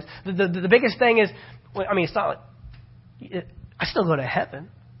other tongues, the biggest thing is, I mean, it's not like, I still go to heaven.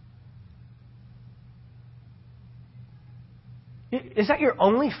 Is that your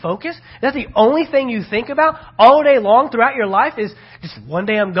only focus? Is that the only thing you think about all day long throughout your life is just one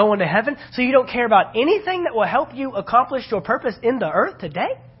day I'm going to heaven? So you don't care about anything that will help you accomplish your purpose in the earth today?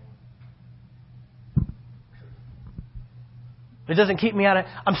 It doesn't keep me out of...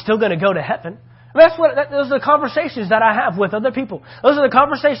 I'm still going to go to heaven. I mean, those are the conversations that I have with other people. Those are the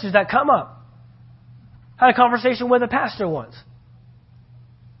conversations that come up. I had a conversation with a pastor once.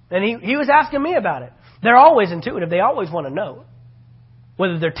 And he was asking me about it. They're always intuitive. They always want to know.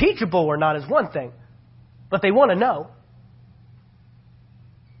 Whether they're teachable or not is one thing. But they want to know.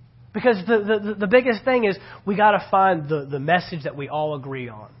 Because the biggest thing is we got to find the message that we all agree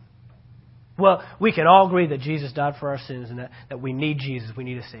on. Well, we can all agree that Jesus died for our sins and that we need Jesus, we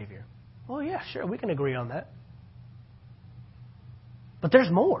need a Savior. Well, yeah, sure, we can agree on that. But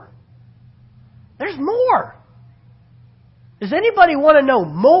there's more. There's more. Does anybody want to know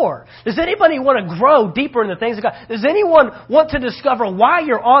more? Does anybody want to grow deeper in the things of God? Does anyone want to discover why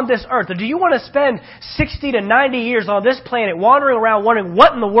you're on this earth? Or do you want to spend 60 to 90 years on this planet wandering around wondering,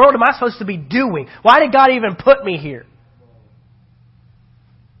 what in the world am I supposed to be doing? Why did God even put me here?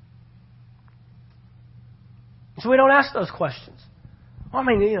 So we don't ask those questions. Well, I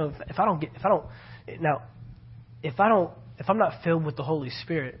mean, you know, if I'm not filled with the Holy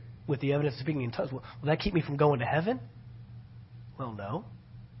Spirit, with the evidence of speaking in tongues, will that keep me from going to heaven? Well, no.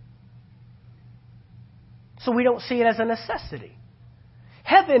 So we don't see it as a necessity.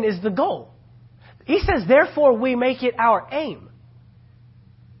 Heaven is the goal. He says, therefore, we make it our aim.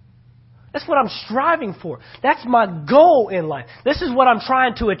 That's what I'm striving for. That's my goal in life. This is what I'm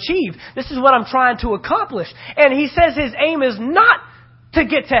trying to achieve. This is what I'm trying to accomplish. And he says his aim is not to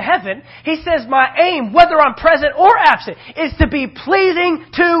get to heaven. He says my aim, whether I'm present or absent, is to be pleasing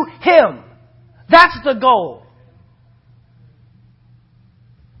to Him. That's the goal.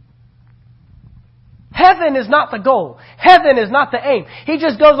 Heaven is not the goal. Heaven is not the aim. He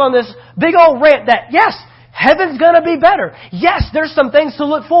just goes on this big old rant that, yes, heaven's going to be better. Yes, there's some things to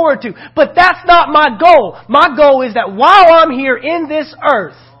look forward to. But that's not my goal. My goal is that while I'm here in this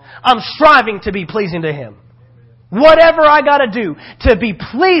earth, I'm striving to be pleasing to Him. Whatever I got to do to be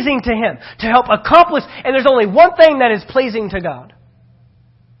pleasing to Him, to help accomplish. And there's only one thing that is pleasing to God.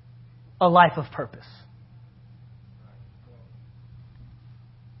 A life of purpose.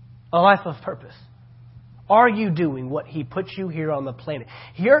 A life of purpose. Are you doing what He put you here on the planet?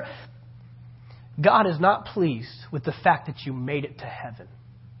 Here, God is not pleased with the fact that you made it to heaven.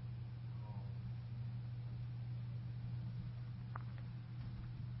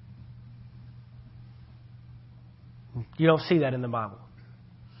 You don't see that in the Bible.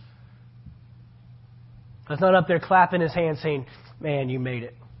 God's not up there clapping His hands saying, man, you made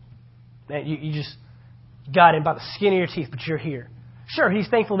it. Man, you just got it by the skin of your teeth, but you're here. Sure, He's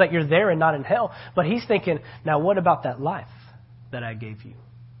thankful that you're there and not in hell, but He's thinking, now what about that life that I gave you?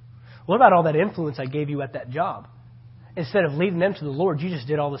 What about all that influence I gave you at that job? Instead of leading them to the Lord, you just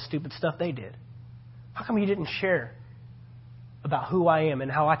did all the stupid stuff they did. How come you didn't share about who I am and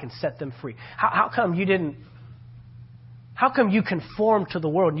how I can set them free? How come you didn't? How come you conformed to the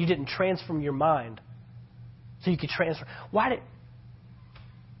world and you didn't transform your mind so you could transfer? Why did?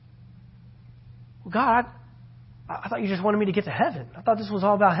 God, I thought you just wanted me to get to heaven. I thought this was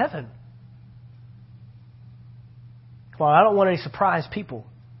all about heaven. Well, I don't want any surprise people.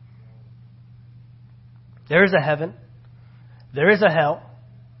 There is a heaven. There is a hell.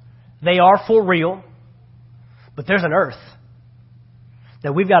 They are for real. But there's an earth.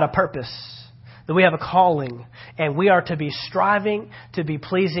 That we've got a purpose. That we have a calling. And we are to be striving to be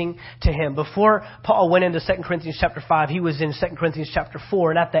pleasing to Him. Before Paul went into 2 Corinthians chapter 5, he was in 2 Corinthians chapter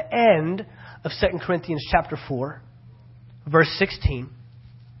 4. And at the end of 2 Corinthians chapter 4, verse 16,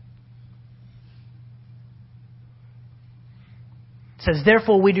 it says,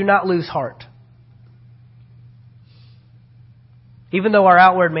 therefore we do not lose heart. Even though our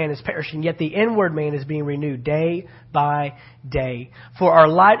outward man is perishing, yet the inward man is being renewed day by day. For our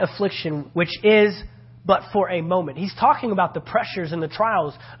light affliction, which is but for a moment. He's talking about the pressures and the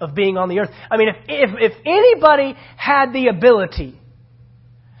trials of being on the earth. I mean, if anybody had the ability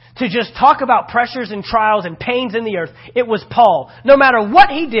to just talk about pressures and trials and pains in the earth, it was Paul. No matter what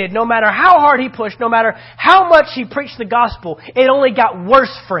he did, no matter how hard he pushed, no matter how much he preached the gospel, it only got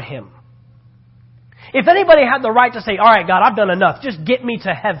worse for him. If anybody had the right to say, all right, God, I've done enough. Just get me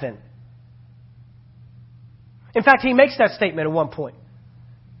to heaven. In fact, he makes that statement at one point.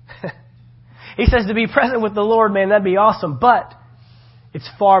 He says to be present with the Lord, man, that'd be awesome. But it's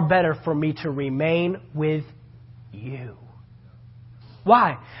far better for me to remain with you.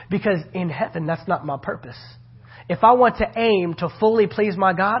 Why? Because in heaven, that's not my purpose. If I want to aim to fully please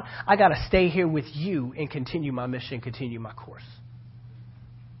my God, I got to stay here with you and continue my mission, continue my course.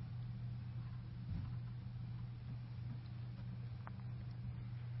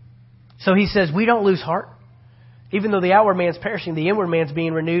 So he says, we don't lose heart. Even though the outward man's perishing, the inward man's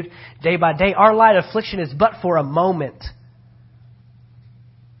being renewed day by day. Our light affliction is but for a moment.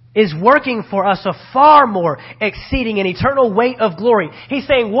 Is working for us a far more exceeding an eternal weight of glory. He's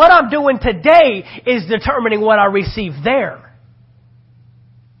saying what I'm doing today is determining what I receive there.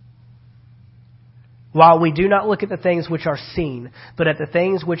 While we do not look at the things which are seen, but at the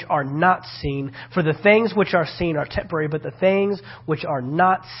things which are not seen. For the things which are seen are temporary, but the things which are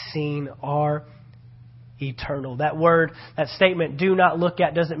not seen are eternal. That word, that statement, do not look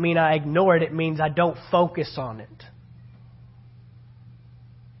at, doesn't mean I ignore it. It means I don't focus on it.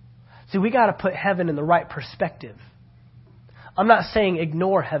 See, we got to put heaven in the right perspective. I'm not saying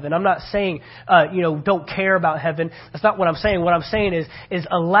ignore heaven. I'm not saying, don't care about heaven. That's not what I'm saying. What I'm saying is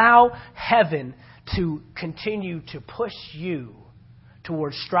allow heaven to continue to push you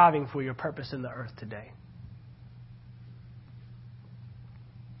towards striving for your purpose in the earth today.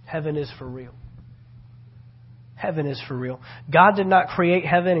 Heaven is for real. Heaven is for real. God did not create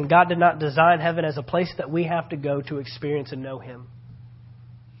heaven and God did not design heaven as a place that we have to go to experience and know Him.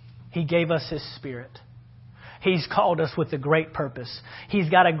 He gave us His Spirit. He's called us with a great purpose. He's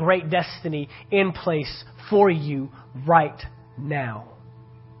got a great destiny in place for you right now.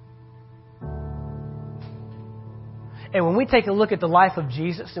 And when we take a look at the life of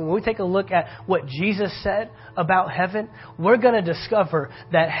Jesus and when we take a look at what Jesus said about heaven, we're going to discover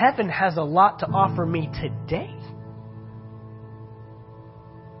that heaven has a lot to offer me today.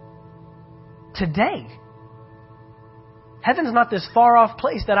 Today. Heaven's not this far off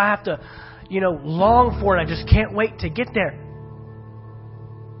place that I have to, long for and I just can't wait to get there.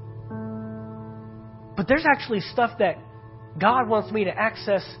 But there's actually stuff that God wants me to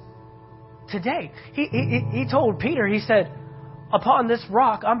access today. He told Peter, he said, upon this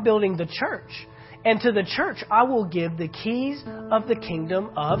rock I'm building the church. And to the church I will give the keys of the kingdom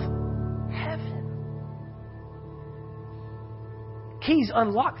of heaven. Keys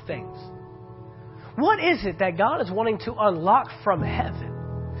unlock things. What is it that God is wanting to unlock from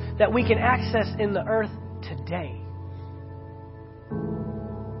heaven that we can access in the earth today?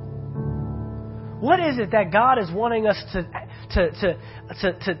 What is it that God is wanting us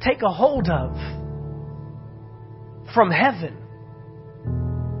to take a hold of from heaven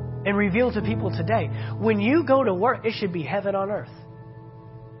and reveal to people today? When you go to work, it should be heaven on earth.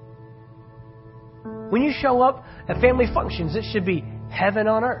 When you show up at family functions, it should be heaven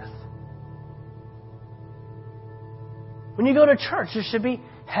on earth. When you go to church, it should be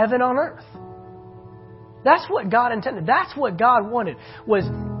heaven on earth. That's what God intended. That's what God wanted, was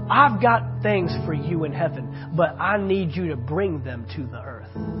I've got things for you in heaven, but I need you to bring them to the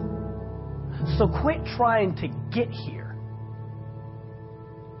earth. So quit trying to get here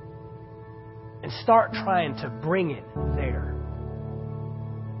and start trying to bring it there.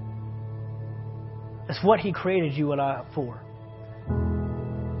 That's what He created you and I for.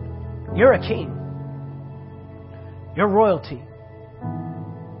 You're a king. You're royalty.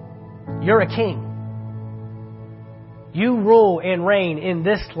 You're a king. You rule and reign in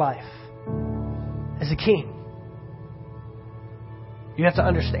this life as a king. You have to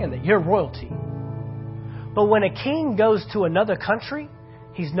understand that you're royalty. But when a king goes to another country,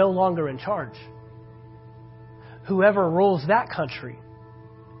 he's no longer in charge. Whoever rules that country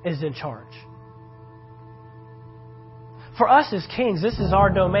is in charge. For us as kings, this is our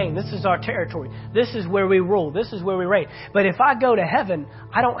domain. This is our territory. This is where we rule. This is where we reign. But if I go to heaven,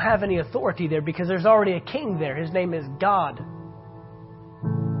 I don't have any authority there because there's already a king there. His name is God.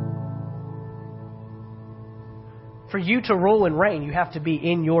 For you to rule and reign, you have to be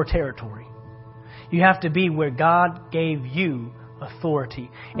in your territory. You have to be where God gave you authority.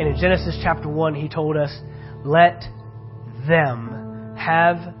 And in Genesis chapter 1, He told us, let them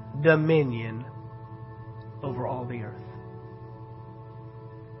have dominion over all the earth.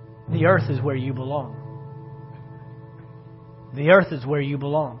 The earth is where you belong. The earth is where you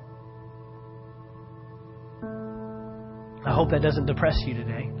belong. I hope that doesn't depress you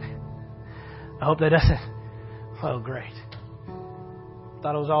today. I hope that doesn't. Oh, great.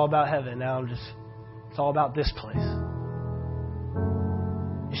 Thought it was all about heaven. Now it's all about this place.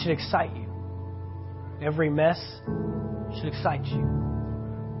 It should excite you. Every mess should excite you.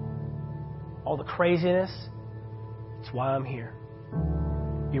 All the craziness, it's why I'm here.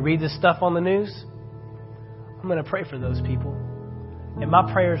 You read this stuff on the news, I'm going to pray for those people. And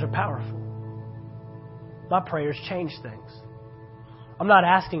my prayers are powerful. My prayers change things. I'm not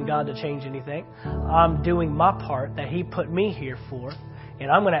asking God to change anything. I'm doing my part that He put me here for.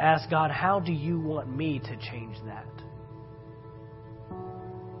 And I'm going to ask God, how do you want me to change that?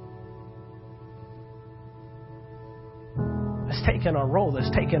 Let's take in our role. Let's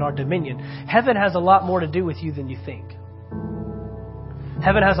take in our dominion. Heaven has a lot more to do with you than you think.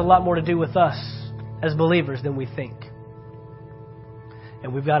 Heaven has a lot more to do with us as believers than we think.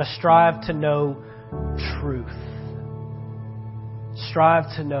 And we've got to strive to know truth. Strive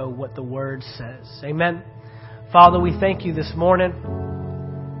to know what the Word says. Amen. Father, we thank you this morning.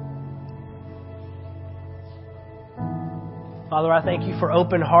 Father, I thank you for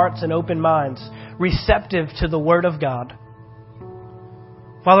open hearts and open minds, receptive to the Word of God.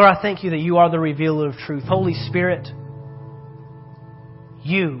 Father, I thank you that you are the revealer of truth. Holy Spirit,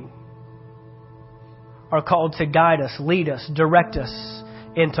 you are called to guide us, lead us, direct us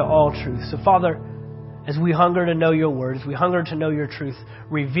into all truth. So, Father, as we hunger to know your word, as we hunger to know your truth,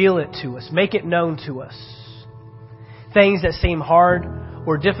 reveal it to us. Make it known to us. Things that seem hard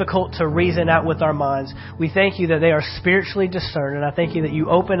or difficult to reason out with our minds, we thank you that they are spiritually discerned. And I thank you that you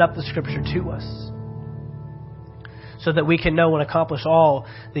open up the Scripture to us so that we can know and accomplish all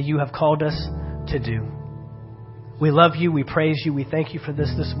that you have called us to do. We love you. We praise you. We thank you for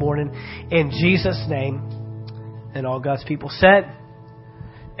this morning. In Jesus' name. And all God's people said,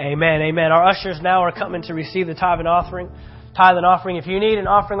 amen. Amen. Our ushers now are coming to receive the tithe and offering. Tithe and offering. If you need an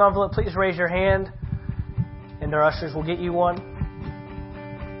offering envelope, please raise your hand. And our ushers will get you one.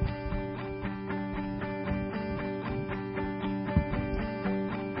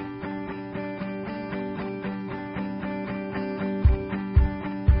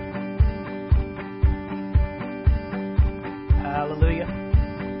 Hallelujah.